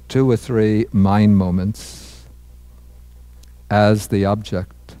for 2 or 3 mind moments as the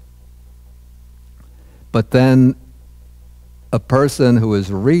object. But then a person who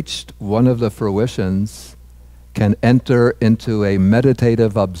has reached one of the fruitions can enter into a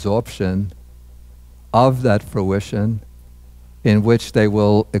meditative absorption of that fruition in which they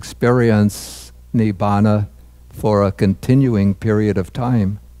will experience Nibbana for a continuing period of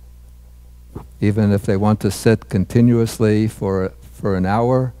time. Even if they want to sit continuously for an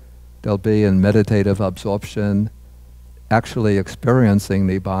hour, they'll be in meditative absorption, actually experiencing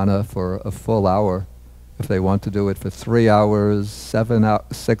Nibbana for a full hour. If they want to do it for 3 hours,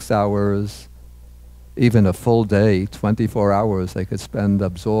 6 hours, even a full day, 24 hours, they could spend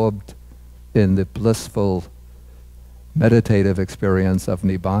absorbed in the blissful meditative experience of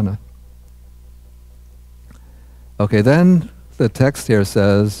Nibbana. Okay, then the text here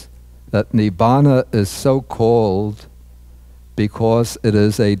says that Nibbana is so called because it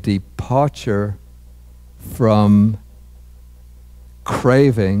is a departure from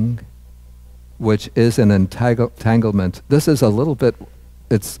craving, which is an entanglement. This is a little bit,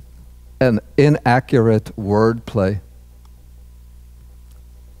 it's an inaccurate wordplay.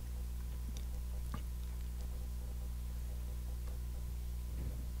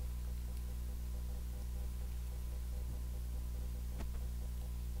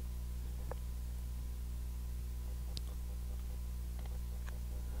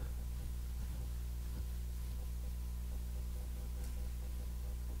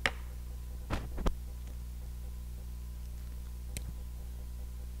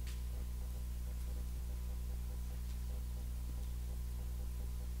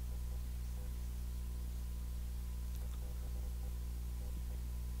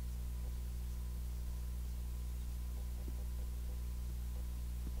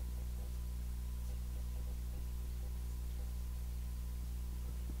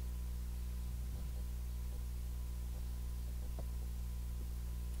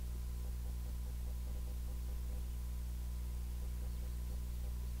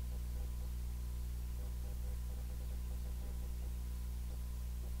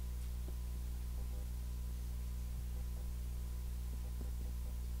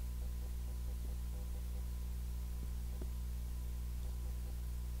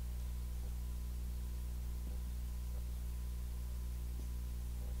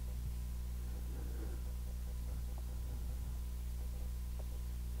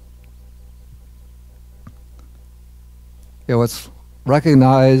 What's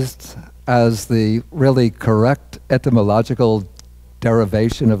recognized as the really correct etymological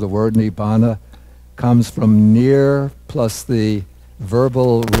derivation of the word Nibbana comes from near plus the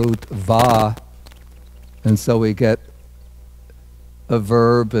verbal root va, and so we get a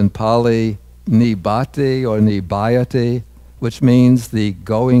verb in Pali, nibbati or nibbayati, which means the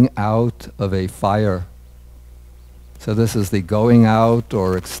going out of a fire. So this is the going out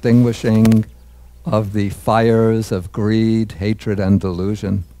or extinguishing of the fires of greed, hatred, and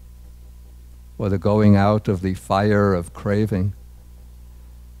delusion, or the going out of the fire of craving.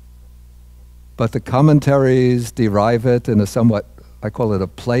 But the commentaries derive it in a somewhat, I call it a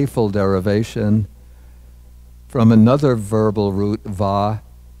playful derivation, from another verbal root, va,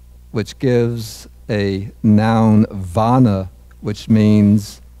 which gives a noun, vana, which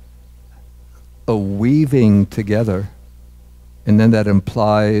means a weaving together, and then that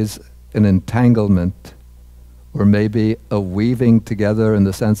implies an entanglement, or maybe a weaving together in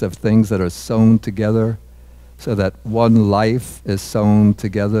the sense of things that are sewn together, so that one life is sewn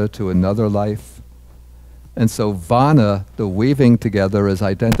together to another life. And so vana, the weaving together, is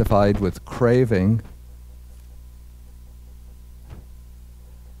identified with craving,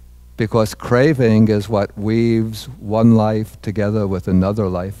 because craving is what weaves one life together with another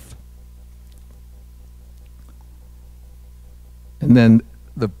life. And then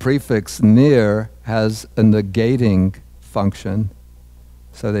the prefix near has a negating function.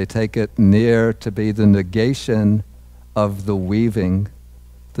 So they take it near to be the negation of the weaving,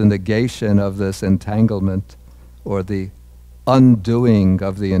 the negation of this entanglement, or the undoing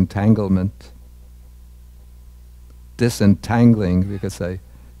of the entanglement. Disentangling, we could say.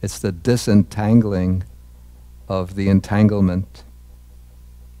 It's the disentangling of the entanglement.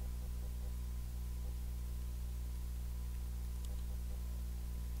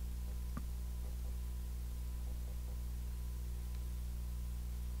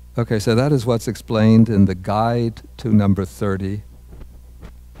 Okay, so that is what's explained in the guide to number 30.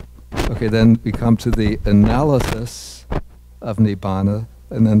 Okay, then we come to the analysis of Nibbana,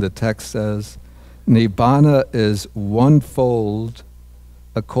 and then the text says, Nibbana is one-fold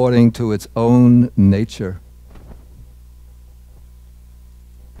according to its own nature.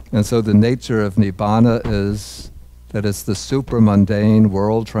 And so the nature of Nibbana is that it's the supramundane,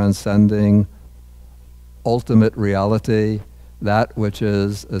 world-transcending, ultimate reality, that which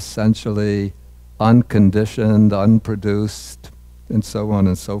is essentially unconditioned, unproduced, and so on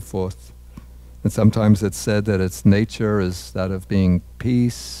and so forth. And sometimes it's said that its nature is that of being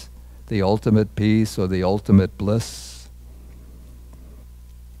peace, the ultimate peace or the ultimate bliss.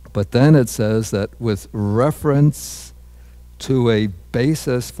 But then it says that with reference to a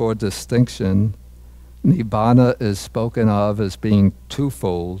basis for distinction, Nibbana is spoken of as being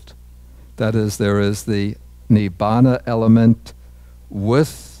twofold. That is, there is the Nibbana element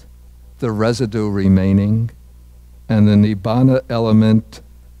with the residue remaining, and the Nibbana element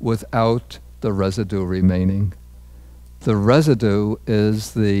without the residue remaining. The residue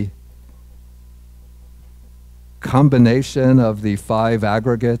is the combination of the 5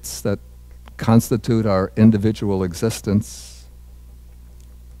 aggregates that constitute our individual existence.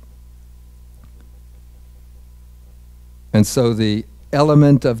 And so the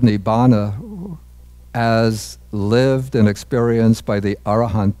element of Nibbana, as lived and experienced by the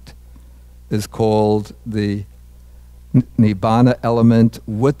Arahant, is called the Nibbana element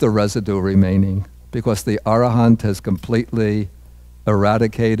with the residue remaining, because the Arahant has completely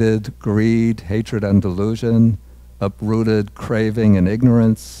eradicated greed, hatred, and delusion, uprooted craving and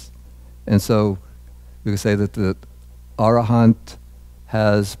ignorance. And so we could say that the Arahant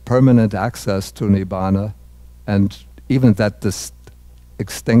has permanent access to Nibbana, and even that this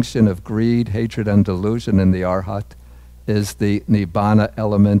extinction of greed, hatred, and delusion in the Arhat is the Nibbana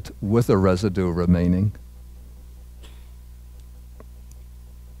element with a residue remaining.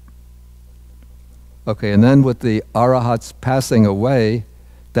 Okay, and then with the Arahats passing away,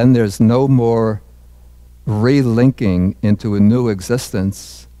 then there's no more relinking into a new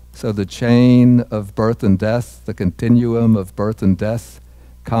existence. So the chain of birth and death, the continuum of birth and death,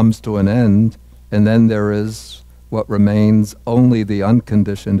 comes to an end, and then there is what remains only the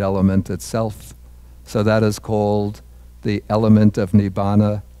unconditioned element itself. So that is called the element of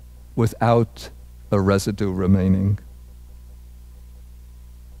Nibbana without a residue remaining.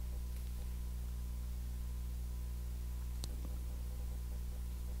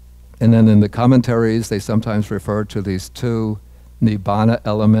 And then in the commentaries, they sometimes refer to these 2 Nibbana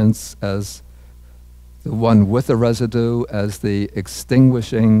elements as the one with a residue as the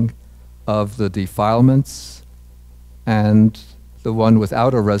extinguishing of the defilements, and the one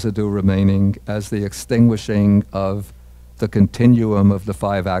without a residue remaining as the extinguishing of the continuum of the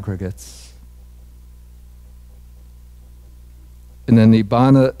 5 aggregates. And then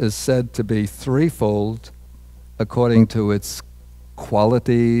Nibbana is said to be threefold according to its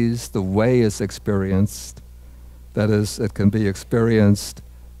qualities, the way it's experienced. That is, it can be experienced,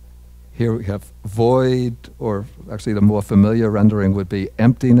 here we have void, or actually the more familiar rendering would be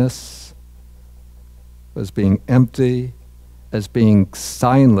emptiness, as being empty, as being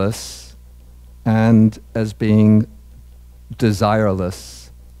signless, and as being desireless.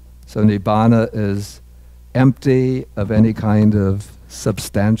 So Nibbana is empty of any kind of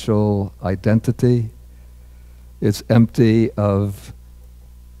substantial identity. It's empty of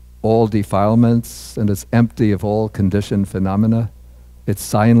all defilements, and it's empty of all conditioned phenomena. It's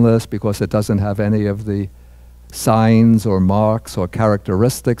signless because it doesn't have any of the signs or marks or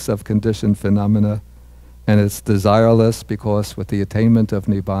characteristics of conditioned phenomena, and it's desireless because with the attainment of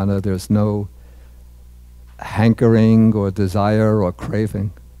Nibbana there's no hankering or desire or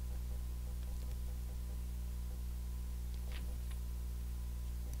craving.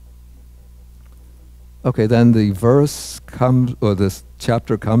 Okay, then the verse comes, or this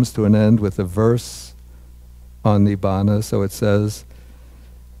chapter comes to an end with a verse on Nibbana. So it says,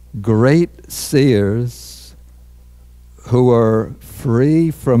 great seers who are free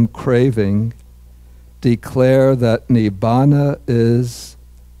from craving declare that Nibbana is,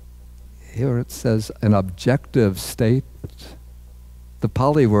 here it says, an objective state. The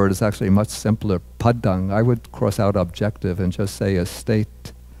Pali word is actually much simpler, padang. I would cross out objective and just say a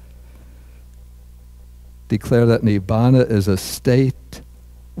state. Declare that Nibbana is a state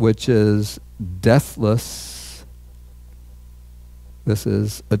which is deathless. This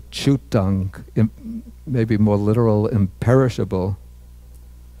is achutang, maybe more literal, imperishable.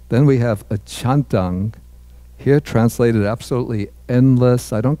 Then we have achantang, here translated absolutely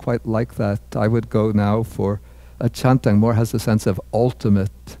endless. I don't quite like that. I would go now for achantang, more has a sense of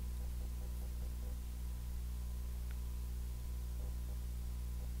ultimate.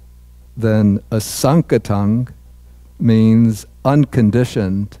 Then asankatang means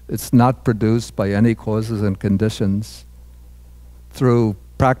unconditioned. It's not produced by any causes and conditions. Through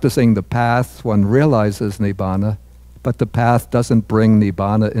practicing the path, one realizes Nibbana, but the path doesn't bring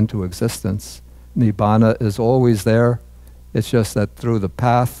Nibbana into existence. Nibbana is always there. It's just that through the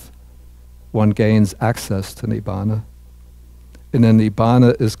path, one gains access to Nibbana. And then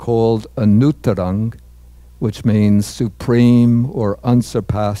Nibbana is called anuttarang, which means supreme or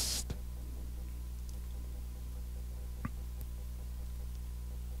unsurpassed.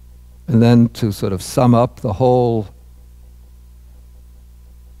 And then to sort of sum up the whole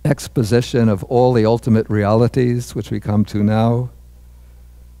exposition of all the ultimate realities which we come to now,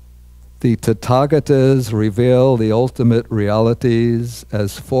 the Tathagatas reveal the ultimate realities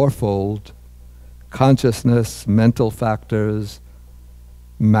as fourfold: consciousness, mental factors,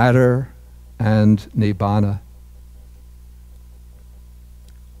 matter, and Nibbana.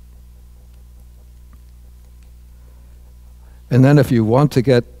 And then if you want to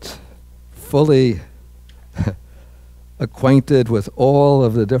get fully acquainted with all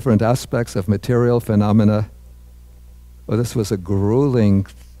of the different aspects of material phenomena, well, this was a grueling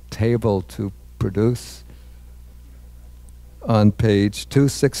table to produce. On page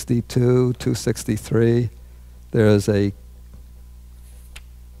 262, 263, there is the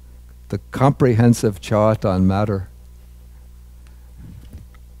comprehensive chart on matter.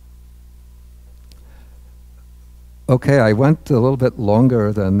 Okay, I went a little bit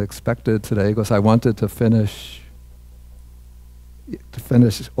longer than expected today because I wanted to finish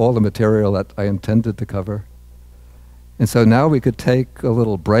all the material that I intended to cover. And so now we could take a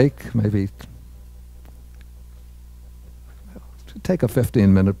little break, maybe take a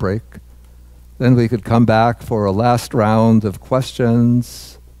 15-minute break. Then we could come back for a last round of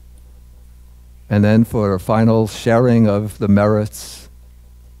questions, and then for a final sharing of the merits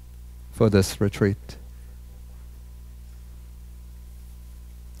for this retreat.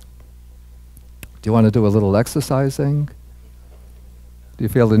 Do you want to do a little exercising? Do you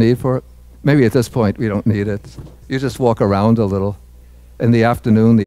feel the need for it? Maybe at this point we don't need it. You just walk around a little. In the afternoon,